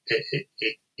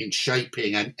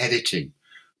shaping and editing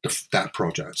that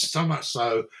project, so much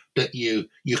so that you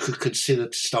could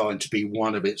consider Stalin to be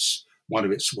one of its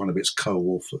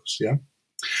co-authors. Yeah.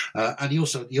 And he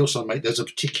also made, there's a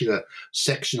particular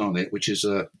section on it which is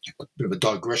a bit of a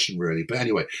digression really, but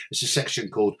anyway, it's a section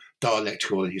called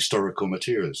Dialectical and Historical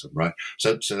Materialism, right?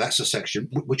 So that's a section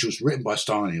which was written by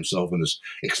Stalin himself and has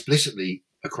explicitly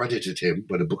accredited him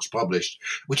when the book's published,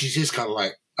 which is his kind of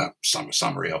like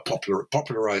summary or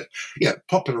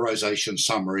popularization,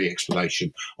 summary,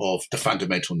 explanation of the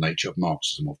fundamental nature of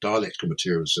Marxism, of dialectical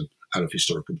materialism, and of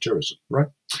historical materialism, right?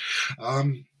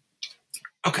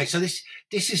 Okay, so this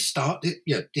is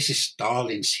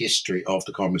Stalin's history of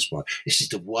the Communist Party. This is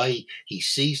the way he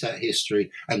sees that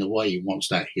history and the way he wants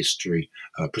that history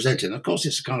presented. And of course,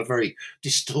 it's a kind of very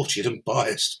distorted and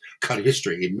biased kind of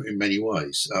history in many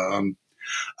ways.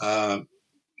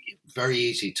 Very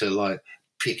easy to like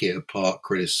pick it apart,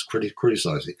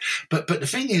 criticize it. But the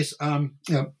thing is,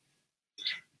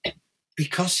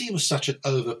 because he was such an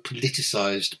over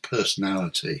politicized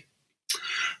personality,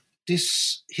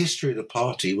 this history of the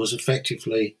party was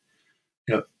effectively,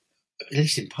 at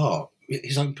least in part,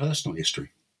 his own personal history.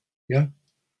 Yeah,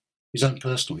 his own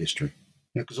personal history.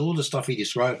 Because all the stuff he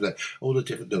described there, all the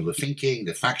the thinking,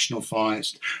 the factional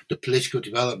fights, the political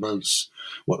developments,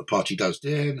 what the party does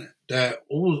there,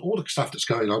 all the stuff that's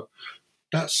going on,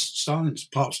 that's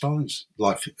part of Stalin's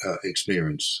life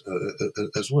experience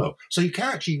as well. So you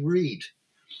can actually read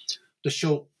the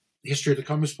short history of the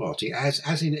Communist Party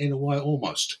as in a way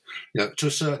almost, to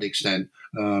a certain extent,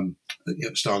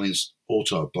 Stalin's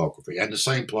autobiography, and the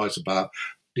same applies about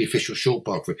the official short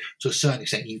biography. To a certain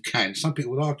extent, you can. Some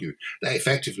people would argue that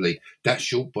effectively that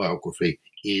short biography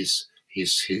is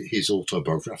his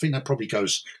autobiography. I think that probably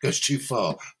goes too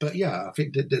far, but yeah, I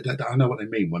think that I know what they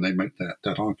mean when they make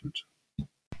that argument.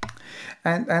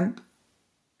 And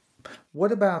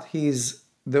what about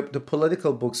the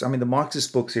political books? I mean, the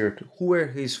Marxist books here. Who were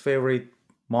his favorite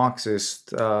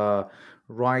Marxist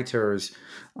writers?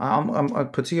 I'm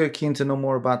particularly keen to know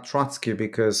more about Trotsky,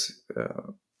 because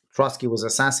Trotsky was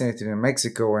assassinated in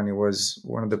Mexico, and he was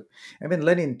one of the. I mean,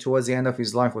 Lenin towards the end of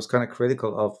his life was kind of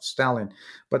critical of Stalin,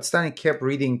 but Stalin kept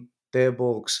reading their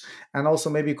books, and also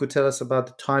maybe you could tell us about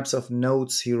the types of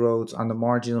notes he wrote on the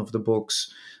margin of the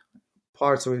books,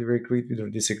 parts of it we agreed with or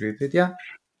disagreed with. Yeah.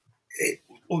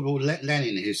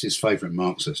 Lenin is his favourite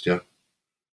Marxist, yeah.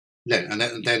 Lenin,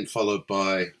 and then followed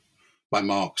by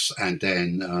Marx, and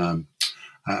then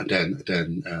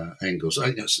Engels.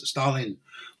 Stalin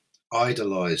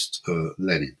idolized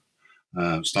Lenin.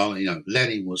 Stalin,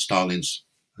 Lenin was Stalin's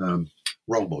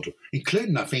role model,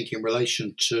 including, I think, in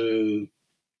relation to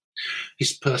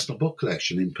his personal book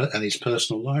collection and his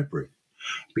personal library,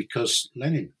 because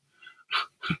Lenin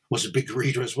was a big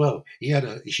reader as well. He had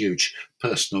a huge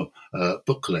personal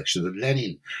book collection. And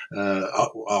Lenin,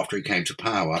 after he came to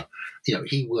power,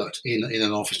 he worked in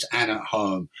an office and at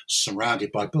home,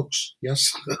 surrounded by books.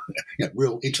 Yes,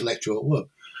 real intellectual work.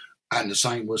 And the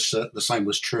same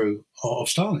was true of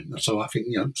Stalin. So I think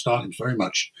Stalin was very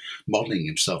much modelling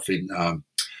himself in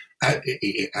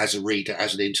as a reader,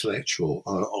 as an intellectual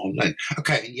on Lenin.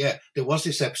 Okay, and yeah, there was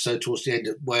this episode towards the end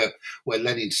where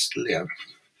Lenin's.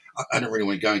 I don't really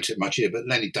want to go into it much here, but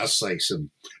Lenin does say some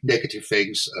negative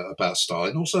things about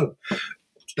Stalin. Also,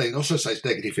 Lenin also says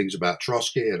negative things about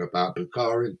Trotsky and about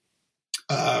Bukharin.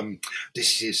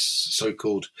 This is his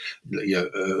so-called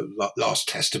last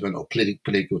testament or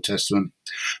political testament.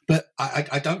 But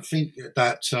I don't think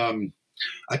that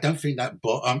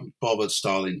bothered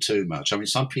Stalin too much. I mean,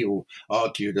 some people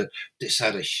argue that this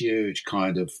had a huge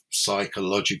kind of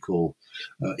psychological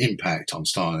impact on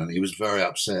Stalin. He was very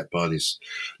upset by this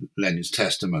Lenin's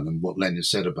testament and what Lenin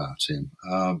said about him.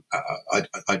 I'm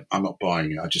not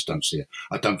buying it. I just don't see it.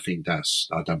 I don't think that's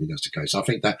the case. I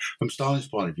think that from Stalin's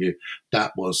point of view,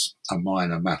 that was a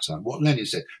minor matter. What Lenin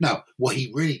said. Now, what he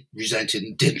really resented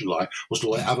and didn't like was the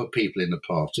way other people in the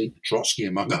party, Trotsky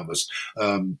among others,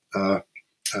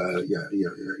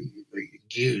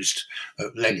 used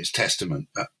Lenin's testament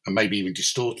and maybe even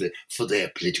distorted it for their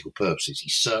political purposes. He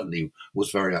certainly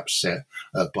was very upset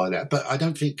by that, but I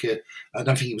don't think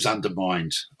he was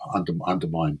undermined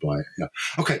by it. Yeah.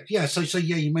 Okay, yeah. So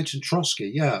yeah, you mentioned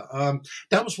Trotsky. Yeah,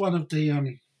 that was one of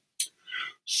the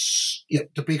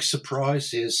big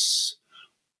surprises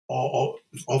of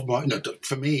my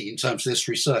for me in terms of this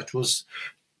research was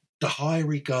the high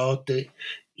regard that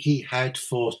he had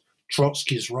for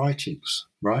Trotsky's writings,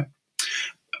 right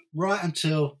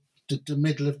until the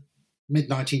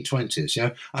mid-1920s. Yeah,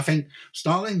 I think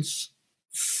Stalin's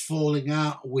falling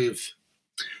out with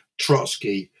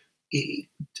Trotsky,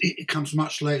 it comes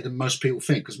much later than most people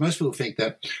think, because most people think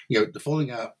that the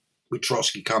falling out with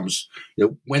Trotsky comes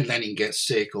when Lenin gets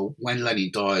sick or when Lenin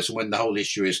dies, and when the whole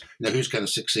issue is who's going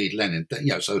to succeed Lenin.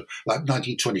 So like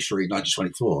 1923,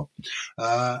 1924.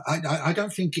 I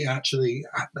don't think it actually.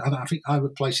 I think I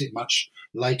would place it much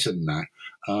later than that,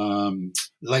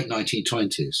 late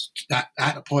 1920s,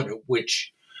 at the point at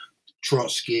which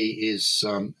Trotsky is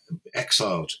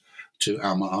exiled to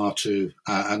Alma-Atu,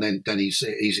 and then he's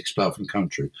expelled from the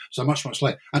country. So much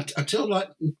later, until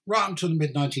right until the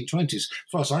mid-1920s, as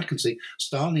far as I can see,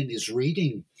 Stalin is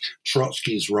reading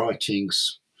Trotsky's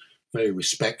writings very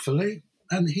respectfully,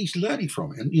 and he's learning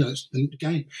from it. And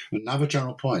again, another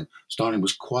general point: Stalin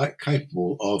was quite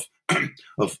capable of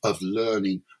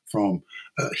learning from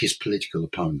his political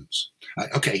opponents.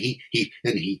 He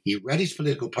read his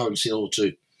political opponents in order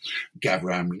to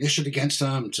gather ammunition against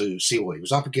them, to see what he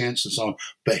was up against and so on.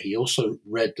 But he also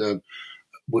read them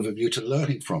with a view to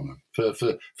learning from them,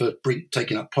 for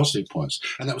taking up positive points.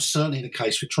 And that was certainly the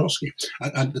case with Trotsky.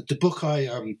 And the book I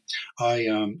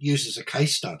used as a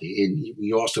case study,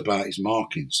 you asked about his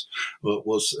markings,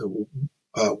 was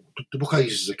the book I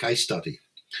used as a case study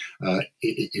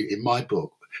in my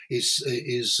book is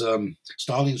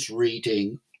Stalin's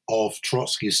reading of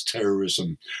Trotsky's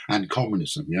terrorism and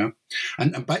communism,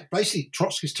 and basically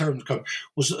Trotsky's terrorism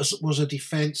was a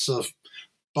defense of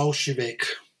Bolshevik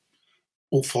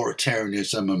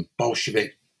authoritarianism and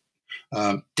Bolshevik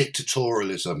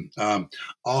dictatorialism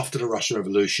after the Russian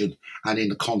Revolution and in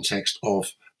the context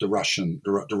of the Russian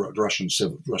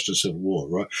Civil War,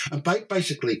 right? And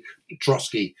basically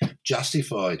Trotsky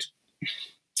justified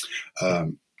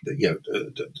the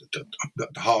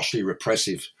harshly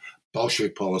repressive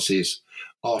Bolshevik policies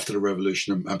after the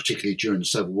revolution, and particularly during the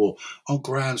Civil War, on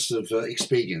grounds of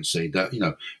expediency. That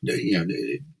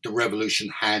the revolution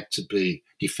had to be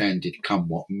defended, come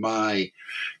what may.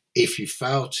 If you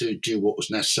failed to do what was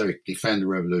necessary to defend the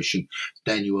revolution,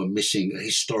 then you were missing a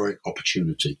historic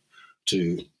opportunity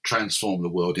to transform the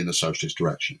world in a socialist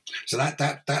direction. So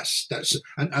that's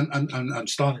and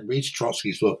Stalin reads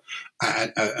Trotsky's book,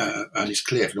 and it's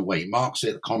clear from the way he marks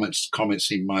it, the comments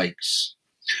he makes.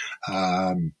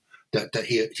 That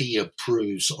he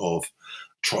approves of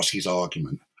Trotsky's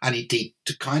argument. And indeed,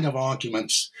 the kind of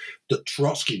arguments that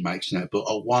Trotsky makes in that book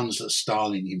are ones that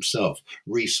Stalin himself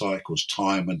recycles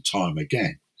time and time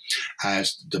again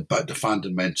as the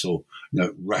fundamental,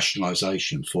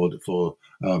 rationalization for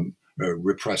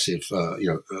repressive,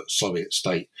 Soviet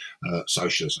state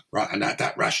socialism, right? And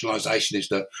that rationalization is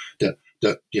that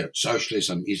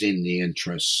socialism is in the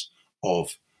interests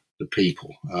of the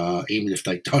people, even if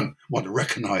they don't want to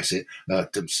recognize it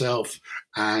themselves.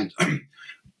 And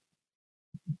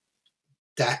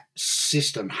that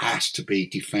system has to be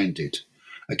defended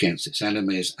against its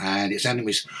enemies, and its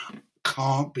enemies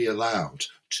can't be allowed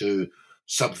to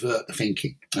subvert the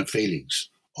thinking and feelings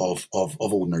of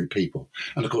ordinary people.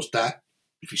 And of course, that,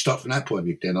 if you start from that point of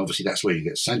view, then obviously that's where you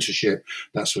get censorship,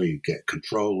 that's where you get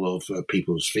control of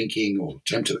people's thinking, or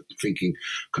attempted thinking,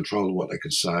 control of what they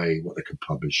can say, what they can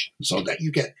publish, and so that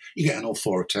you get an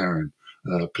authoritarian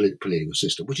political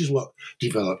system, which is what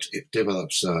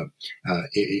develops in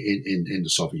the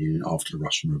Soviet Union after the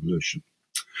Russian Revolution.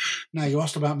 Now, you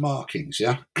asked about markings,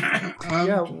 yeah?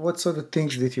 What sort of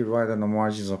things did you write on the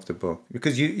margins of the book?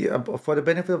 Because for the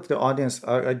benefit of the audience,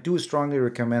 I do strongly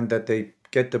recommend that they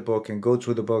get the book and go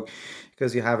through the book,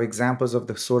 because you have examples of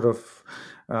the sort of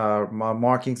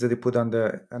markings that they put and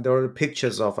there are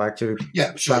pictures of actually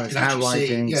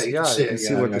handwritings. You can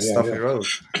see what the stuff he wrote.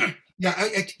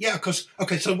 Because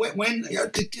so when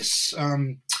did this?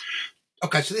 So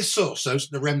this source, so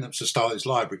the remnants of Stalin's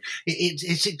library.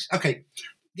 It's okay.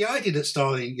 The idea that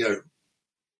Stalin,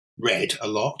 read a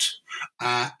lot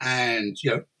and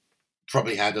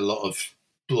probably had a lot of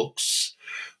books.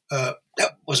 That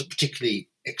wasn't particularly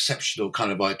exceptional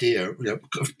kind of idea.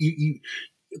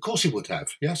 Of course he would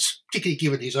have, yes, particularly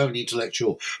given his own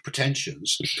intellectual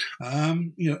pretensions.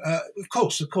 Of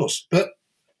course, but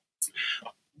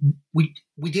we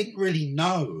didn't really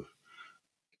know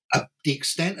the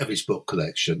extent of his book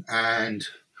collection and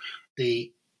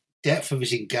the depth of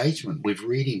his engagement with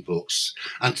reading books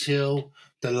until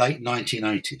the late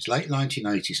 1980s,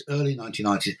 early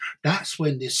 1990s. That's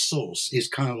when this source is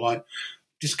kind of like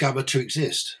discovered to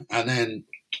exist. And then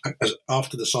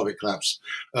after the Soviet collapse,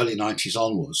 early 90s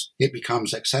onwards, it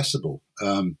becomes accessible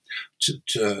to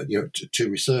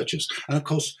researchers. And of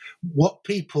course, what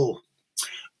people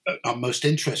are most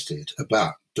interested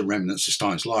about the remnants of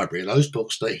Stalin's library are those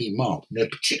books that he marked. They're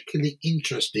particularly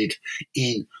interested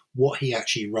in what he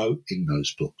actually wrote in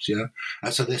those books, and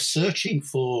so they're searching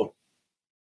for,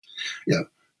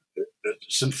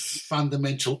 some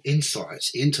fundamental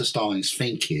insights into Stalin's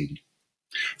thinking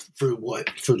through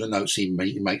the notes he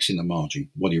makes in the margin,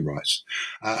 what he writes,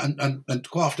 and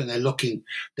quite often they're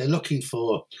looking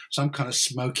for some kind of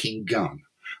smoking gun,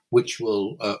 which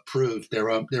will prove their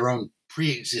own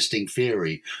pre-existing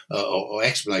theory or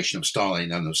explanation of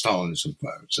Stalin and of Stalinism.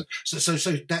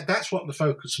 So that's what the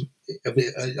focus of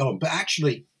it on. But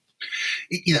actually,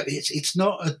 it's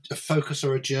not a focus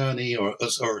or a journey or a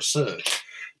search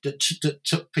that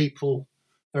took people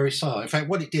very far. In fact,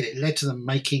 what it did, it led to them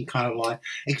making kind of like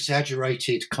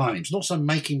exaggerated claims, and also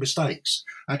making mistakes,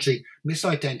 actually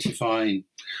misidentifying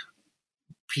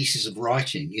pieces of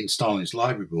writing in Stalin's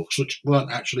library books which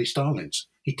weren't actually Stalin's.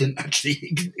 He didn't actually,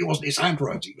 it wasn't his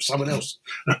handwriting, it was someone else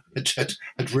had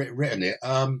written it.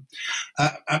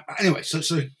 Anyway,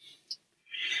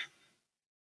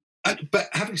 but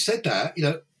having said that,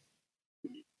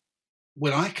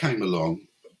 when I came along,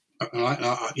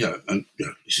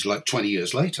 this is like 20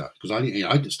 years later, because I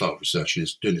didn't start researching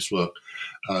this, doing this work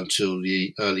until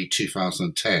the early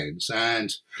 2010s,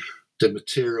 and the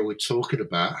material we're talking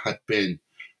about had been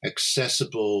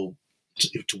accessible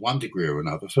to one degree or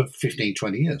another for 15,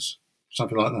 20 years,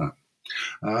 something like that.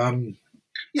 And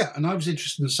I was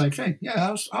interested in the same thing.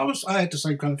 I had the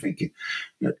same kind of thinking.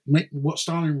 What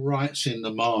Stalin writes in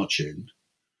the margin,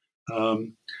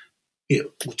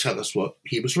 it will tell us what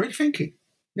he was really thinking.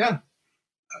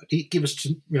 He give us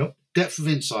depth of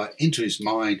insight into his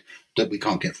mind that we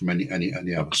can't get from any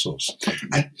other source.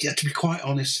 And to be quite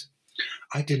honest,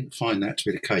 I didn't find that to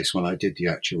be the case when I did the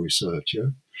actual research.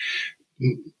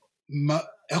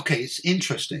 It's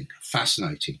interesting,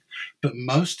 fascinating, but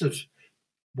most of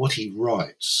what he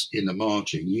writes in the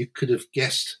margin, you could have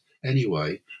guessed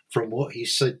anyway from what he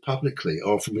said publicly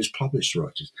or from his published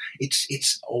writings.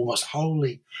 It's almost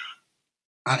wholly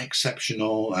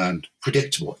unexceptional and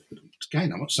predictable.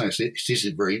 Again, I'm not saying it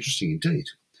isn't very interesting indeed.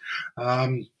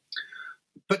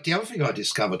 But the other thing I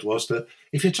discovered was that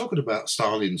if you're talking about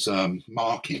Stalin's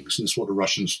markings, and it's what the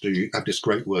Russians do, you have this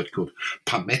great word called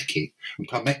pametki, and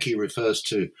pametki refers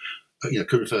to,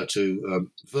 could refer to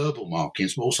verbal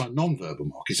markings, but also non-verbal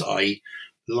markings, i.e.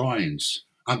 lines,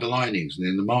 underlinings, and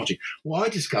in the margin. What I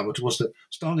discovered was that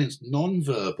Stalin's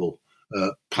non-verbal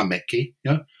Pameki,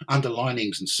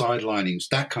 underlinings and sidelinings,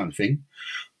 that kind of thing,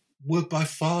 were by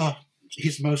far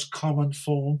his most common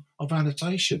form of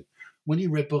annotation. When you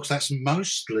read books, that's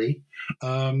mostly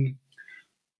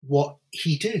what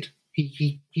he did.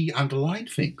 He underlined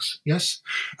things, yes,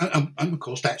 and of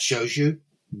course that shows you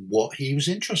what he was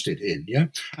interested in, yeah.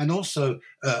 And also,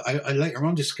 I later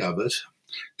on discovered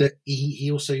that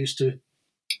he also used to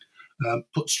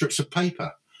put strips of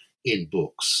paper in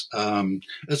books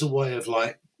as a way of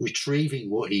like retrieving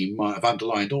what he might have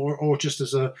underlined, or just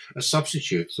as a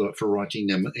substitute for writing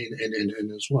them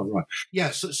in as well, right?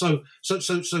 Yeah. So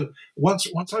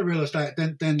once I realised that,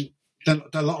 then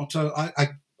a lot of I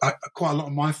quite a lot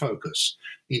of my focus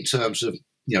in terms of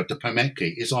the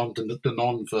Pameki is on the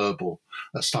non-verbal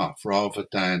stuff rather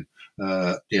than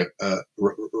rather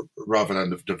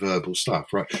than the verbal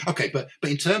stuff, right? Okay, but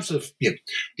in terms of the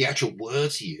actual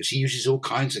words he uses all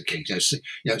kinds of things.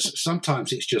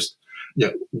 Sometimes it's just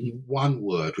one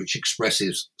word which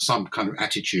expresses some kind of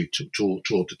attitude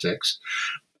toward the text.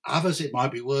 Others, it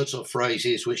might be words or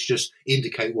phrases which just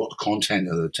indicate what the content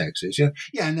of the text is. Yeah,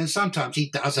 and then sometimes he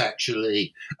does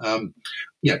actually,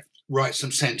 write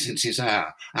some sentences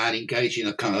out and engage in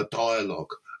a kind of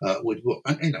dialogue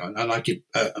and I give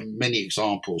many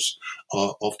examples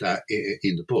of that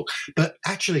in the book. But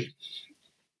actually,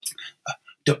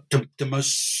 the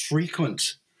most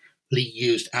frequently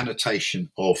used annotation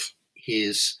of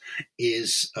his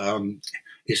is Note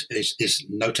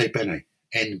Bene,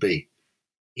 NB,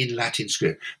 in Latin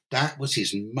script. That was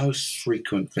his most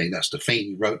frequent thing. That's the thing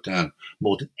he wrote down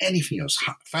more than anything else,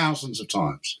 thousands of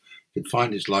times. You can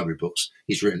find his library books.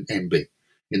 He's written NB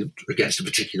against a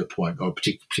particular point or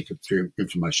particular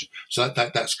information. So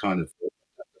that's kind of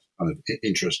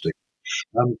interesting.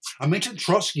 I mentioned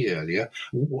Trotsky earlier.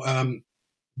 One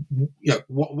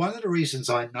of the reasons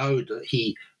I know that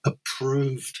he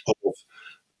approved of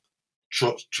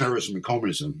terrorism and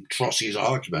communism, Trotsky's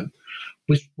argument,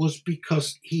 was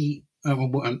because he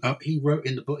wrote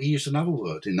in the book. He used another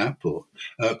word in that book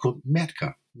called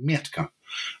metka,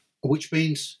 which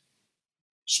means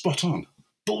spot on,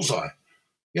 bullseye.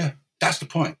 Yeah, that's the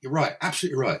point. You're right,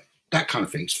 absolutely right. That kind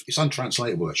of thing. It's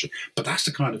untranslatable, actually, but that's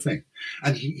the kind of thing.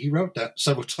 And he wrote that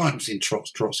several times in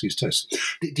Trotsky's text.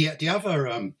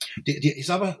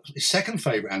 His second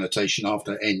favourite annotation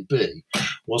after NB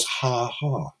was ha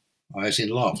ha, as in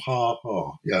laugh, ha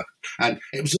ha. Yeah, and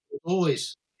it was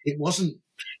always. It wasn't.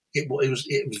 It was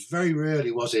very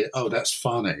rarely was it. Oh, that's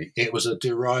funny. It was a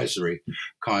derisory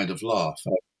kind of laugh.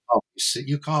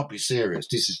 You can't be serious.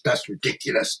 That's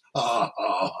ridiculous. Ha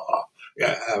ha ha.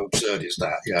 Yeah, how absurd is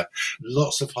that? Yeah,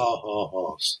 lots of ha ha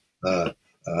ha's.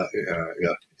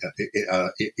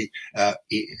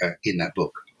 In that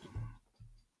book.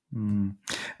 Mm.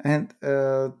 And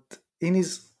in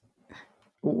his,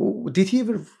 did he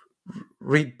ever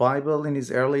read Bible in his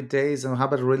early days, and how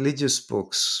about religious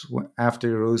books after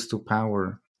he rose to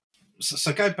power?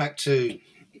 So go back to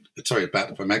about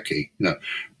the Pameki.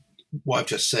 What I've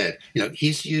just said.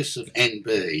 His use of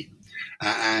NB.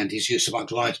 And his use of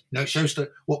underlines, shows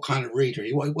that what kind of reader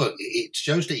he was. Well, it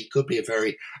shows that he could be a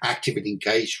very active and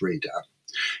engaged reader.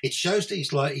 It shows that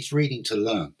he's reading to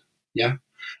learn, yeah,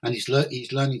 and he's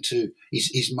learning to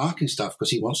he's marking stuff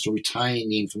because he wants to retain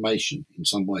the information in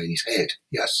some way in his head.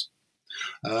 Yes,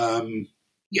 and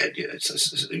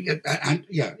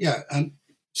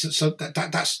so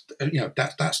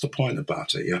that's the point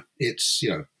about it. Yeah, it's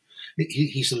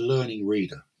he's a learning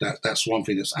reader. That's one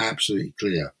thing that's absolutely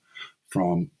clear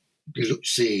from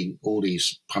seeing all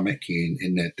these Pameki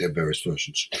in their various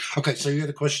versions. Okay, so you had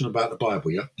a question about the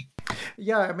Bible, yeah?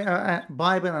 Yeah, I mean,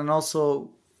 Bible, and also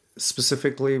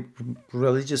specifically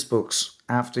religious books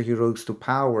after he rose to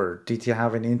power. Did he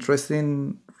have an interest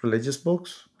in religious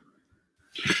books?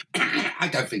 I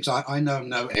don't think so. I know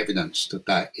no evidence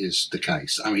that is the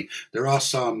case. I mean, there are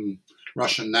some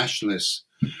Russian nationalists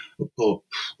or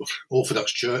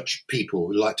Orthodox Church people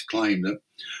who like to claim that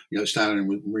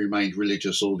Stalin remained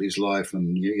religious all his life,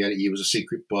 and he was a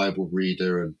secret Bible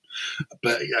reader.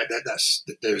 But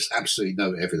there's absolutely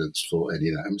no evidence for any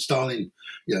of that. I mean, Stalin,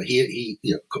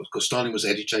 because Stalin was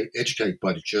educated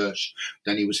by the church.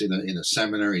 Then he was in a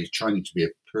seminary, training to be a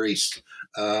priest.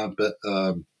 But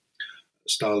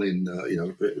Stalin,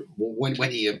 when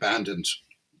he abandoned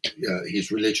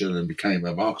his religion and became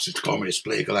a Marxist, communist,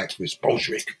 political activist,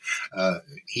 Bolshevik,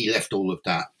 he left all of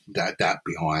that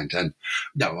behind. And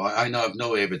no, I know of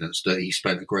no evidence that he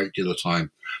spent a great deal of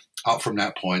time up from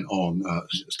that point on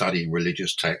studying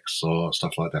religious texts or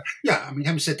stuff like that. Yeah, I mean,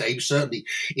 having said that, he was certainly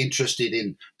interested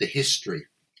in the history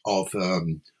of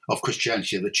of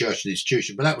Christianity, of the church and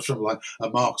institution. But that was from like a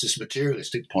Marxist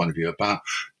materialistic point of view about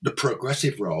the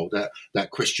progressive role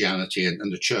that Christianity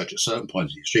and the church at certain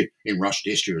points in history, in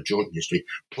Russian history or Georgian history,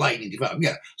 played in development.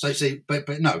 Yeah. So see, but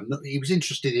no, he was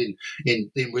interested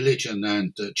in religion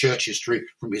and church history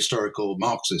from a historical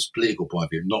Marxist political point of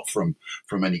view, not from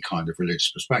any kind of religious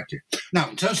perspective. Now,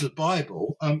 in terms of the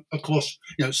Bible, of course,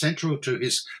 central to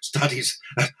his studies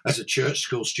as a church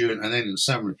school student and then in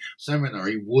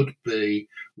seminary would be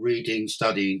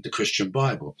studying the Christian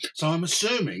Bible. So I'm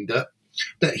assuming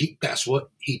that's what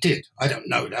he did. I don't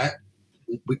know that.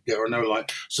 There are no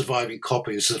like surviving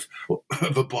copies of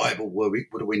a Bible where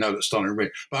we know that Stalin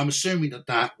read, but I'm assuming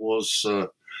that was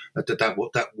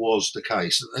that was the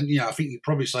case. And I think you'd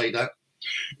probably say that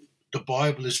the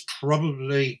Bible is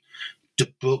probably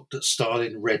the book that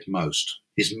Stalin read most,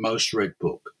 his most read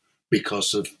book,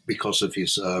 because of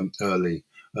his early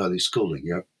schooling.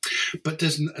 Yeah, but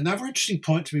there's another interesting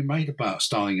point to be made about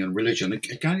Stalin and religion.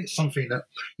 Again, it's something that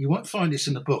you won't find this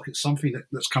in the book. It's something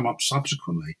that's come up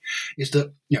subsequently. Is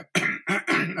that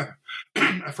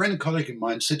a friend and colleague of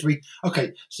mine said to me,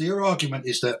 "Okay, so your argument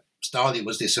is that Stalin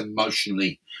was this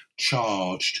emotionally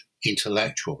charged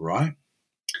intellectual, right?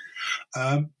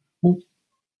 Well,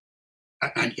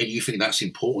 and you think that's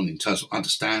important in terms of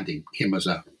understanding him as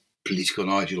a political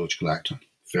and ideological actor.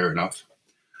 Fair enough.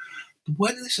 But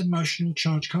where did this emotional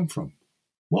charge come from?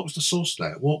 What was the source of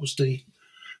that? What was the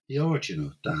origin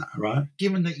of that, right?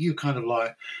 Given that you kind of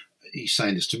like, he's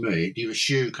saying this to me, you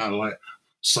eschew kind of like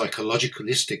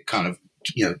psychologicalistic kind of,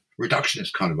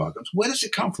 reductionist kind of arguments. Where does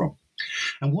it come from?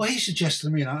 And what he suggested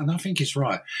to me, and I think he's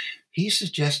right, he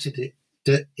suggested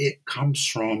that it comes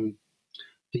from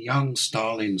the young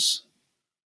Stalin's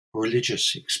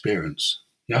religious experience,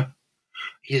 yeah?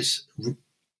 His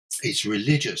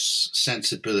religious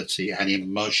sensibility and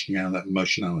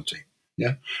emotionality,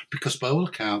 yeah? Because by all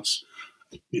accounts,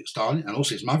 Stalin, and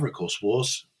also his mother, of course,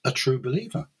 was a true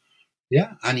believer,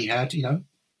 yeah? And he had, and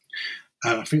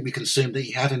I think we can assume that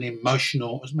he had an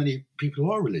emotional, as many people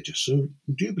who are religious, who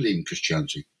do believe in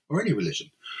Christianity or any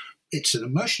religion, it's an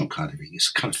emotional kind of thing.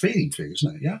 It's a kind of feeling thing,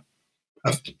 isn't it, yeah?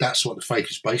 That's what the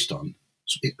faith is based on.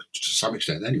 To some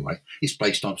extent anyway, it's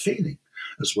based on feeling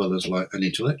as well as like an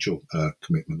intellectual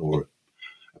commitment or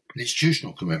an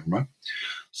institutional commitment, right?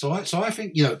 So I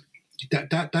think that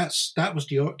was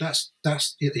the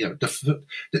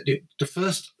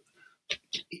first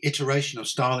iteration of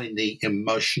Stalin, the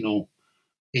emotional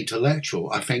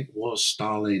intellectual. I think was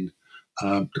Stalin,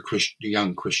 the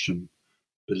young Christian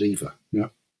believer. Yeah,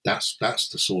 that's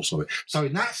the source of it. So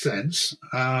in that sense.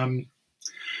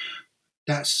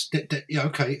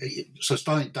 Okay. So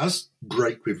Stalin does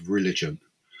break with religion,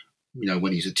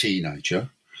 when he's a teenager,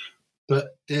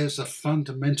 but there's a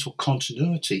fundamental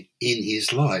continuity in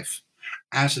his life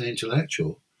as an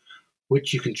intellectual,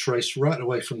 which you can trace right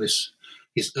away from his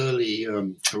early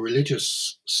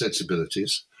religious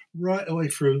sensibilities, right away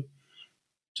through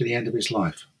to the end of his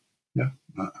life,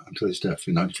 until his death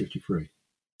in 1953.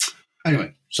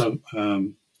 Anyway, so.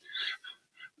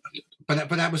 But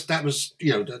that was that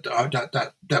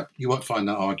you won't find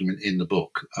that argument in the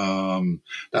book.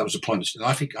 That was a point, and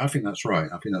I think that's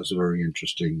right. I think that's a very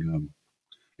interesting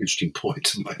point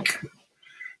to make.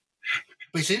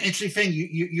 But it's an interesting thing.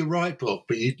 You write a book,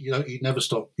 but you never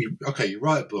stop. You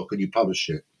write a book and you publish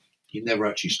it. You never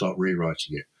actually start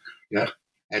rewriting it. Yeah,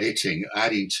 editing,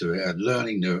 adding to it, and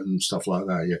learning new and stuff like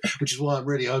that. Yeah, which is why I'm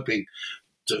really hoping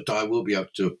that I will be able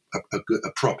to do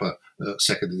a proper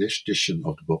second edition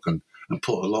of the book and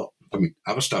put a lot.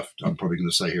 Other stuff I'm probably going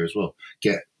to say here as well.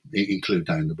 Include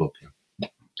that in the book. Yeah.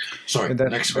 Sorry.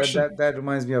 Next question. That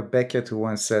reminds me of Beckett, who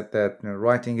once said that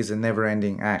writing is a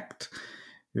never-ending act.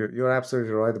 You're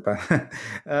absolutely right about that.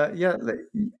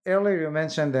 Earlier you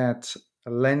mentioned that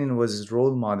Lenin was his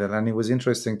role model, and it was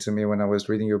interesting to me when I was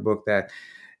reading your book that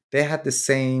they had the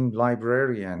same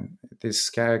librarian. This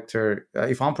character,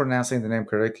 if I'm pronouncing the name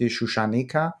correctly,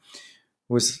 Shushanika,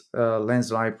 was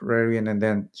Lenin's librarian, and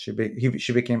then she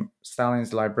became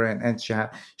Stalin's librarian, and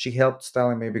she helped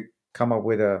Stalin maybe come up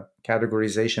with a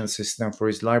categorization system for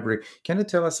his library. Can you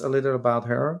tell us a little about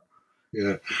her?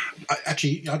 Yeah, I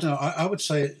don't know. I would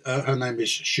say her name is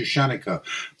Shushanika,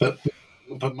 but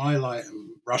my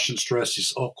Russian stress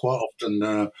is quite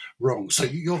often wrong. So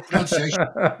your pronunciation.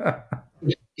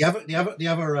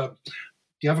 The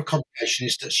other complication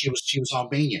is that she was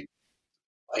Armenian.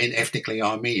 Ethnically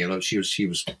Armenian. She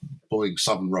was born in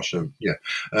southern Russia. Yeah.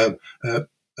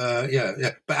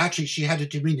 Yeah. But actually, she had a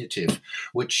diminutive,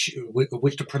 which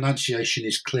the pronunciation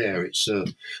is clear. It's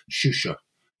Shusha.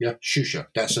 Yeah, Shusha.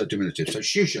 That's a diminutive. So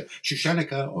Shusha,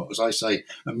 Shushanika, or as I say,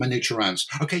 Manucherans.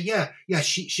 Okay, yeah.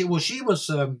 She was she was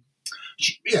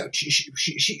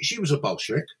a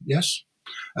Bolshevik. Yes,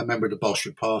 a member of the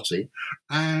Bolshevik Party,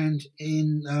 and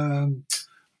in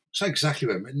so exactly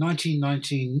when,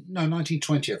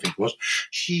 1920, I think it was,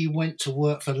 she went to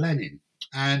work for Lenin.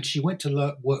 And she went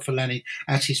to work for Lenin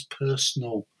as his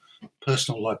personal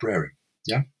librarian.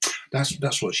 Yeah,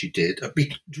 that's what she did.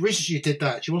 The reason she did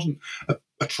that, she wasn't a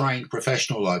trained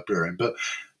professional librarian, but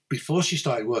before she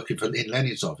started working in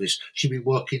Lenin's office, she'd been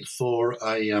working for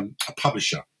a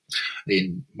publisher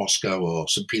in Moscow or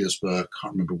St. Petersburg.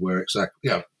 Can't remember where exactly.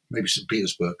 Yeah, maybe St.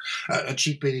 Petersburg. And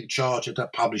she'd been in charge of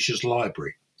that publisher's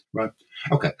library. Right.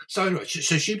 Okay. So anyway,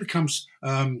 so she becomes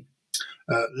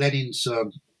Lenin's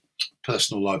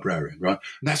personal librarian, right?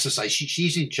 And that's to say,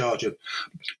 she's in charge of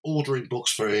ordering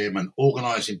books for him and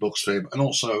organising books for him, and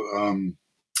also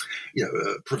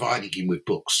providing him with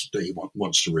books that he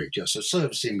wants to read. Yeah. So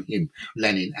servicing him,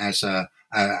 Lenin, as a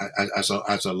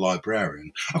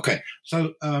librarian. Okay.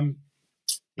 So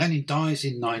Lenin dies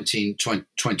in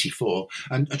 1924,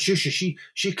 and Shusha,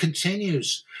 she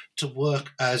continues to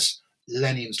work as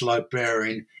Lenin's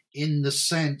librarian in the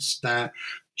sense that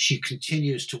she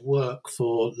continues to work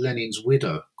for Lenin's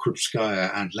widow, Krupskaya,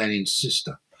 and Lenin's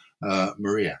sister,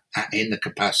 Maria, in the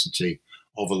capacity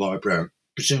of a librarian,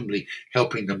 presumably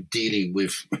helping them dealing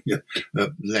with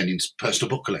Lenin's personal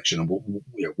book collection and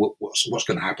what's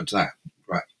going to happen to that,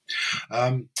 right?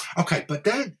 Okay, but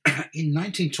then in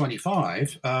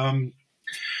 1925,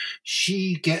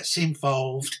 she gets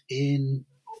involved in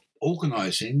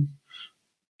organising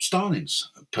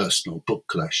Stalin's personal book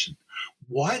collection.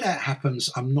 Why that happens,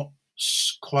 I'm not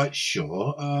quite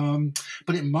sure,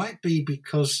 but it might be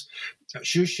because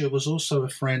Shusha was also a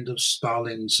friend of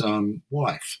Stalin's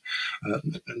wife,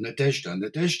 Nadezhda.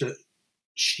 Nadezhda,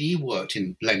 she worked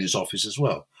in Lenin's office as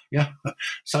well. Yeah,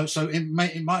 so it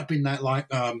might have been that like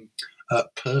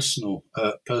personal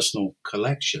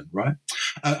collection, right?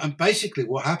 And basically,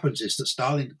 what happens is that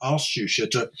Stalin asked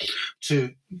Shusha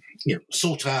to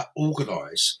sort out,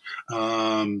 organise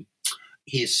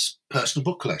his personal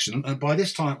book collection, and by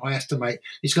this time, I estimate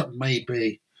he's got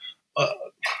maybe at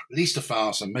least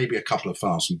 1,000, maybe a couple of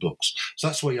 1,000 books. So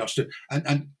that's what he asked to.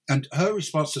 And her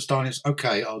response to Stalin is,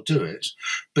 "Okay, I'll do it,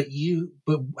 but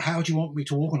how do you want me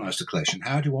to organise the collection?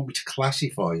 How do you want me to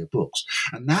classify your books?"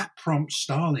 And that prompts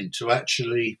Stalin to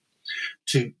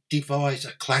devise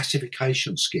a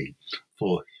classification scheme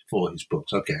for his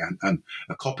books. Okay, and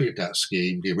a copy of that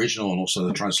scheme, the original and also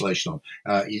the translation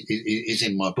is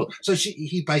in my book. So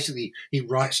he basically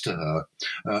writes to her,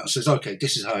 says, "Okay,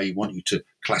 this is how I want you to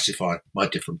classify my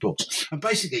different books." And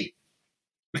basically,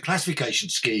 the classification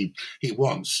scheme he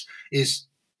wants is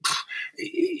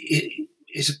a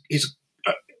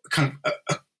kind of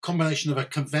a combination of a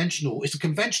conventional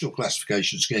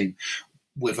classification scheme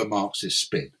with a Marxist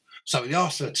spin. So he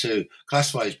asked her to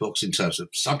classify his books in terms of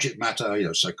subject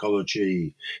matter,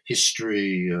 psychology,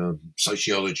 history,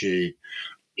 sociology,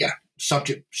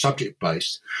 subject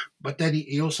based. But then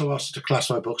he also asked her to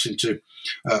classify books into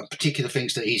particular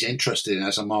things that he's interested in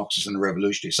as a Marxist and a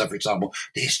revolutionary. So, for example,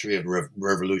 the history of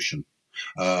revolution,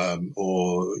 but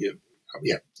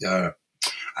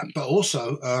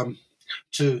also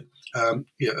to a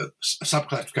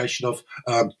subclassification of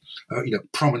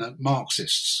prominent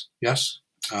Marxists. Yes.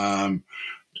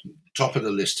 Top of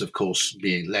the list, of course,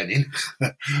 being Lenin,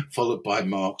 followed by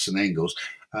Marx and Engels,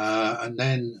 and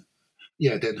then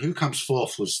who comes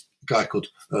fourth was a guy called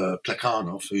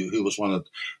Plekhanov, who was one of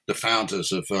the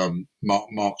founders of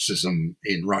Marxism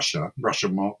in Russia,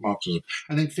 Marxism,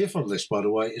 and then fifth on the list, by the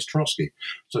way, is Trotsky.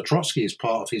 So Trotsky is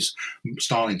part of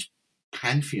Stalin's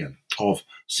pantheon of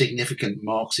significant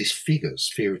Marxist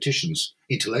figures, theoreticians,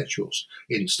 intellectuals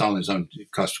in Stalin's own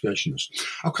classification list.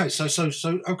 Okay, so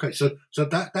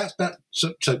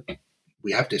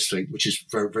we have this thing which is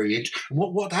very, very interesting.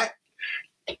 What that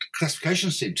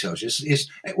classification scheme tells you is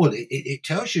it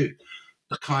tells you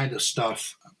the kind of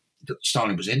stuff that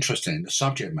Stalin was interested in, the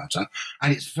subject matter,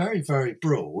 and it's very, very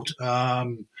broad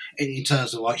in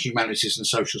terms of like humanities and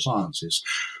social sciences.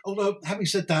 Although, having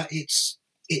said that,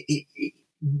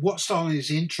 what Stalin is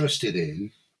interested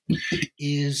in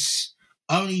is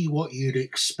only what you'd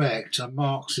expect a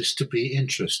Marxist to be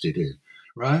interested in,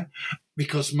 right?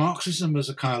 Because Marxism is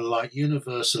a kind of like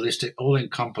universalistic,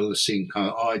 all-encompassing kind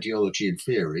of ideology and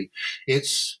theory.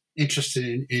 It's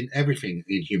interested in everything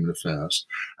in human affairs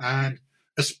and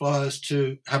aspires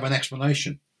to have an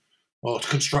explanation or to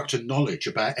construct a knowledge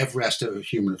about every aspect of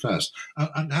human affairs.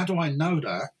 And how do I know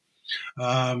that?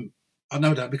 I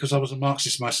know that because I was a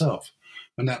Marxist myself.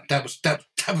 And that was,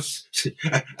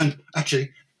 and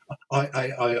actually,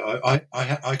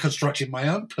 I constructed my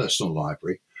own personal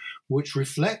library, which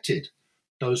reflected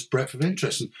those breadth of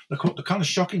interest. And the kind of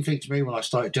shocking thing to me when I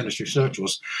started Dennis Research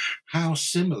was how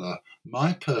similar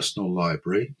my personal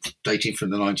library, dating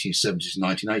from the 1970s and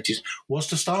 1980s, was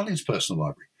to Stalin's personal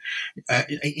library.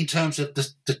 In terms of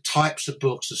the types of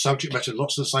books, the subject matter,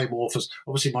 lots of the same authors.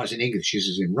 Obviously, mine's in English, his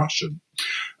is in Russian.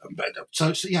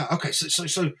 So yeah, okay. So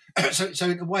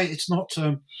in a way, it's not.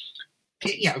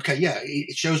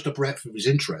 It shows the breadth of his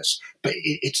interests, but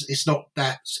it's not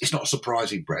a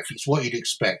surprising breadth. It's what you'd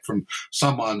expect from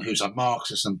someone who's a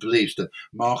Marxist and believes that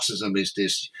Marxism is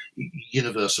this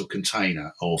universal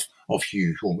container of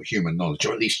human knowledge,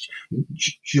 or at least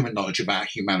human knowledge about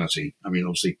humanity. I mean,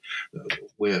 obviously,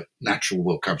 where natural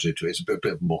world comes into it, it's a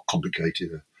bit more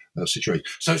complicated situation.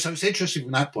 So it's interesting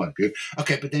from that point of view.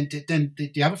 Okay, but then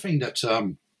the other thing that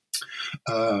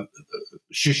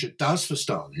Shusha does for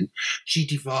Stalin, she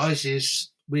devises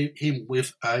him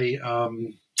with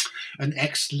an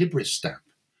ex libris stamp,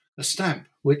 a stamp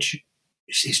which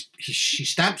she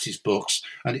stamps his books,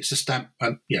 and it's a stamp,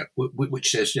 which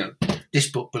says, this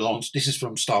book belongs. This is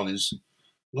from Stalin's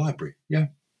library. Yeah.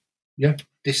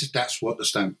 That's what the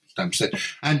stamp said,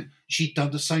 and she'd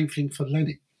done the same thing for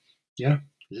Lenin. Yeah.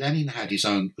 Lenin had his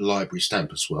own library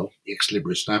stamp as well, the ex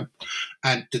libris stamp,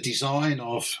 and the design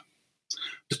of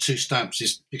the two stamps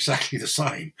is exactly the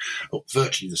same, or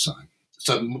virtually the same.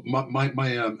 So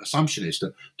my assumption is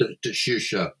that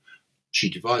Shusha, she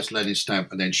devised Lenin's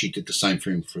stamp, and then she did the same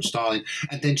thing for Stalin,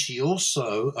 and then she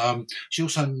also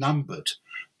numbered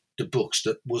the books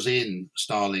that was in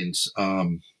Stalin's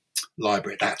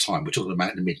library at that time. We're talking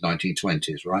about in the mid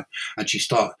 1920s, right? And she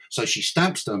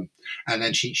stamps them, and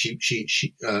then she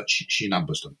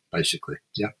numbers them basically.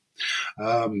 Yeah,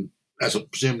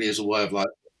 presumably as a way of like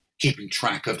keeping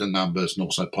track of the numbers, and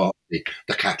also part of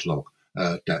the catalogue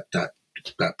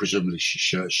that presumably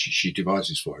she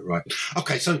devises for it, right?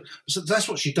 Okay, so that's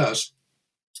what she does.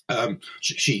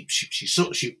 She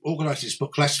organises his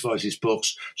book, classifies his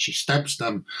books, she stamps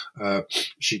them,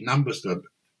 she numbers them,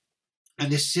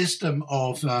 and this system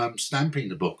of stamping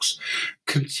the books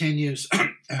continues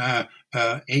until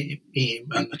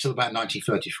about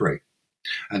 1933,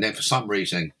 and then for some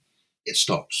reason it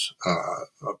stops,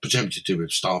 presumably to do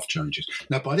with staff changes.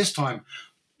 Now, by this time,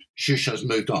 Shusha's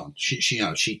moved on.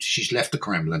 She's left the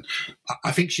Kremlin.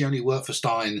 I think she only worked for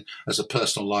Stalin as a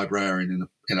personal librarian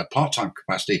in a part-time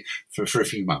capacity for a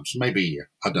few months, maybe a year.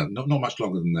 I don't know, not much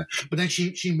longer than that. But then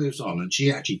she moves on, and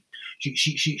she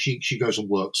goes and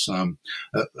works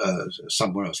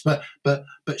somewhere else. But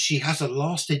she has a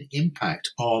lasting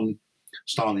impact on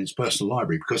Stalin's personal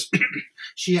library, because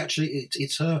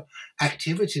it's her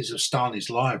activities of Stalin's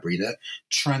library that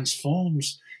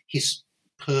transforms his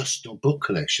personal book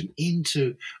collection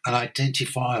into an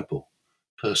identifiable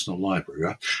personal library,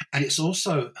 right? And it's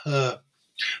also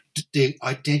the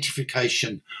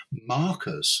identification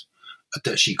markers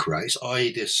that she creates,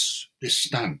 i.e. this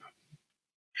stamp,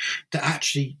 that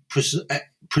actually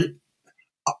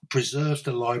preserves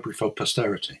the library for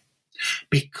posterity.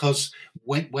 Because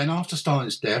when after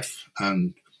Stalin's death,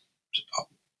 and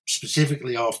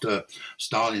specifically after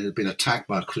Stalin had been attacked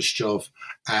by Khrushchev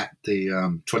at the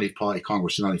 20th Party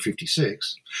Congress in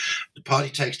 1956, the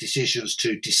party takes decisions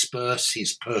to disperse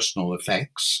his personal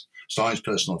effects, Stalin's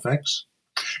personal effects,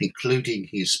 including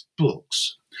his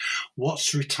books.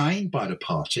 What's retained by the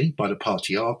party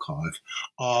archive,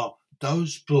 are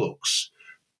those books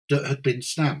that had been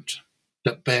stamped,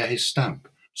 that bear his stamp.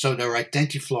 So they're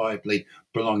identifiably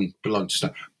belong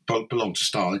to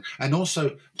Stalin, and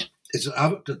also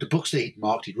the books that he'd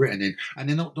marked, he'd written in, and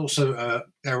then also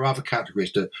there are other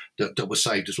categories that were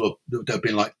saved as well, that have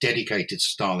been like dedicated to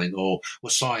Stalin or were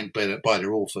signed by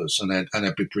their authors, and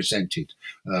have been presented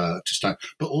to Stalin.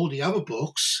 But all the other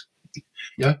books,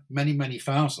 many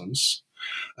thousands,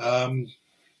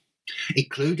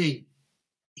 including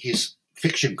his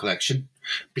fiction collection,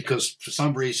 because for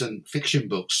some reason fiction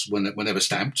books were never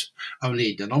stamped.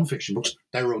 Only the non-fiction books,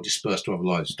 they were all dispersed to other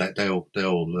libraries. They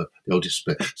all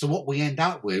dispersed. So what we end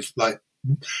up with, like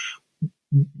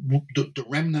the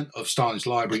remnant of Stalin's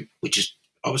library, which is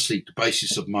obviously the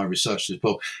basis of my research as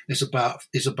well, is about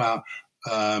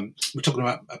we're talking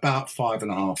about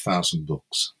 5,500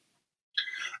 books,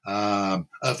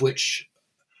 of which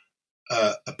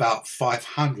about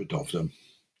 500 of them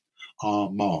are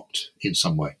marked in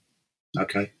some way.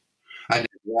 Okay, and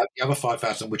the other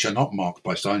 5,000 which are not marked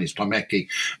by Stalin, is primarily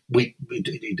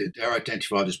they're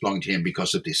identified as belonging to him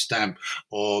because of this stamp,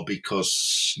 or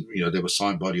because they were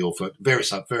signed by the author. Various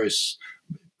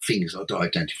things that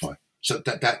identify. So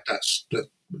that's.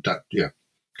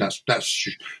 That's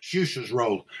Schuster's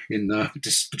role in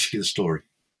this particular story.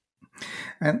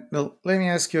 And let me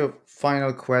ask you a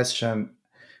final question.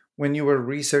 When you were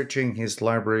researching his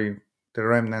library, the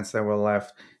remnants that were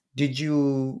left, did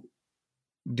you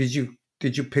did you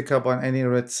did you pick up on any,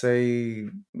 let's say,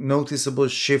 noticeable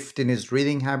shift in his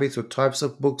reading habits or types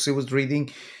of books he was reading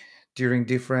during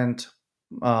different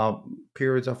uh,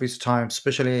 periods of his time,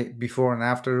 especially before and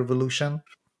after revolution?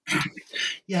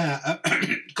 Yeah,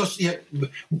 because we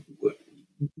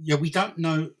don't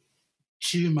know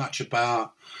too much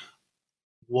about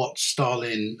what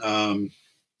Stalin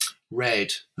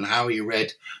read and how he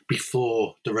read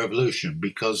before the revolution,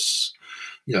 because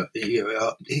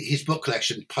his book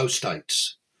collection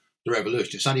postdates the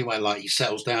revolution. It's only when he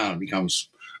settles down and becomes,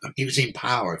 he was in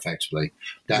power effectively.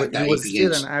 But he was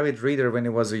still an avid reader when he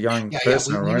was a young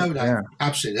person, we right? know that.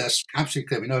 Absolutely, that's absolutely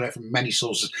clear. We know that from many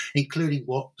sources, including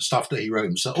what the stuff that he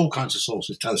wrote. So all kinds of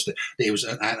sources tell us that he was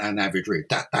an avid reader.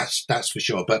 That's for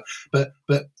sure. But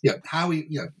how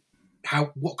he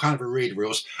what kind of a reader he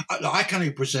was, I can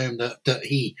only presume that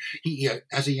he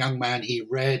as a young man he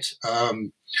read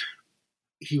the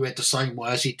same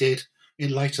way as he did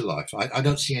in later life. I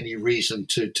don't see any reason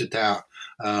to doubt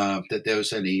that there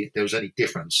was any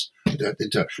difference.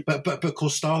 But of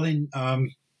course, Stalin,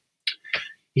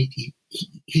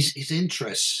 his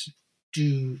interests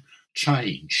do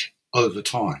change over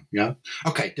time. Yeah.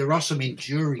 Okay. There are some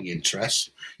enduring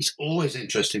interests. He's always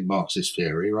interested in Marxist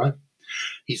theory, right?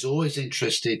 He's always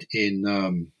interested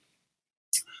in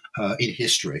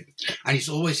history, and he's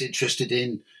always interested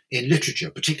in literature,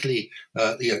 particularly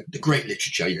the great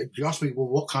literature. If you ask me, well,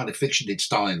 what kind of fiction did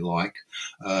Stalin like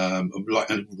and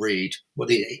read? Well,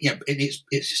 it's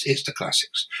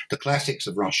the classics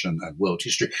of Russian and world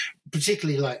history,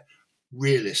 particularly like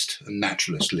realist and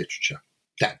naturalist literature.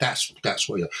 That's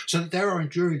what. So there are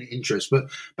enduring interests,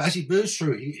 but as he moves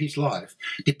through his life,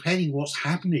 depending what's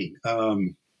happening.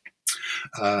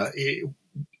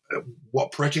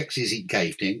 What projects is he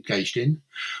engaged in,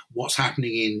 what's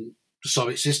happening in the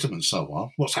Soviet system and so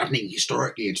on, what's happening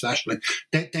historically, internationally,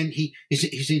 then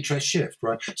his interests shift,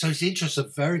 right? So his interests are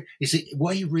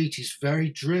what he reads is very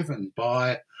driven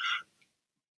by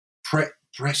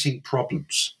pressing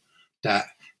problems that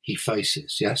he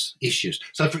faces, yes, issues.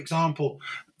 So, for example,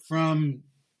 from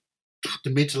the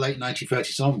mid to late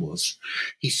 1930s onwards,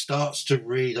 he starts to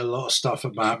read a lot of stuff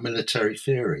about military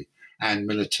theory and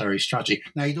military strategy.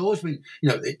 Now, he'd always been,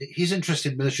 his interest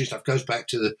in military stuff goes back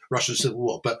to the Russian Civil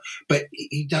War. But why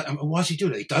does he do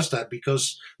that? He does that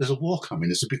because there's a war coming.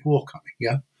 There's a big war coming.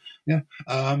 Yeah, yeah.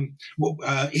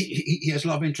 He has a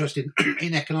lot of interest in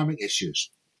economic issues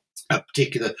at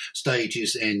particular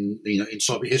stages in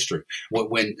Soviet history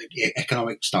when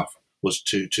economic stuff was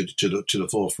to the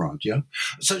forefront. Yeah.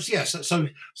 So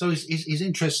his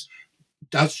interest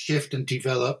does shift and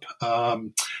develop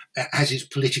as his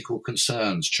political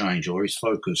concerns change or his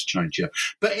focus change. Yeah.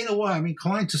 But in a way, I'm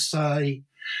inclined to say,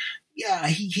 yeah,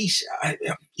 he's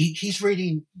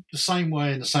reading the same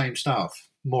way and the same stuff,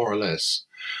 more or less,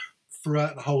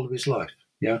 throughout the whole of his life.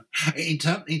 Yeah. In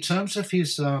terms of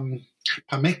his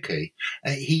Pametki,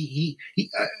 he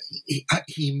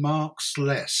marks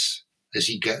less as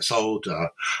he gets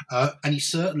older, and he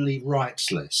certainly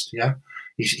writes less. Yeah.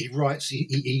 He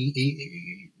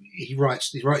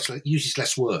uses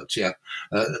less words, yeah.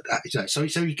 So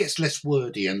he gets less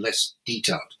wordy and less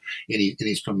detailed in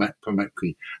his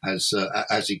Pametki as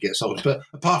he gets older. But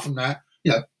apart from that,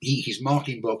 he's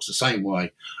marking books the same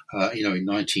way, in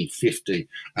 1950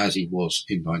 as he was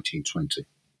in 1920.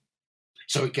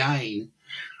 So again,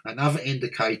 another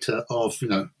indicator of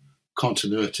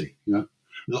continuity.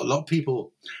 A lot of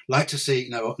people like to see,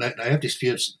 they have this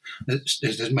view of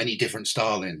there's many different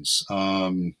Stalins.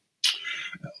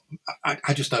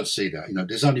 I just don't see that.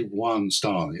 There's only one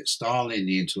Stalin. It's Stalin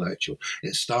the intellectual.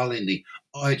 It's Stalin the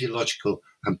ideological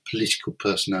and political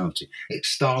personality. It's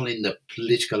Stalin the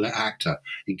political actor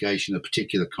engaged in a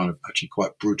particular kind of actually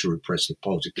quite brutal repressive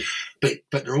politics. But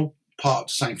they're all part of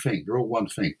the same thing. They're all one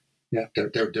thing. Yeah,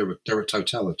 they're a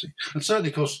totality. And certainly,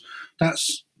 of course,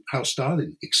 that's how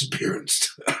Stalin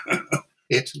experienced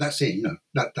it. That's it.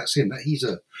 That's him. He's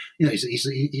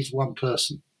he's one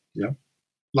person. Yeah,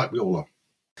 like we all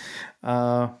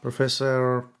are.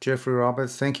 Professor Jeffrey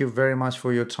Roberts, thank you very much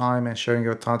for your time and sharing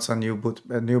your thoughts on New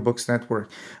Books Network.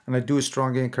 And I do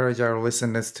strongly encourage our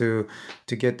listeners to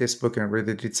get this book and read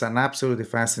it. It's an absolutely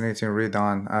fascinating read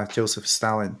on Joseph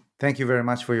Stalin. Thank you very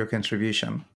much for your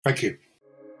contribution. Thank you.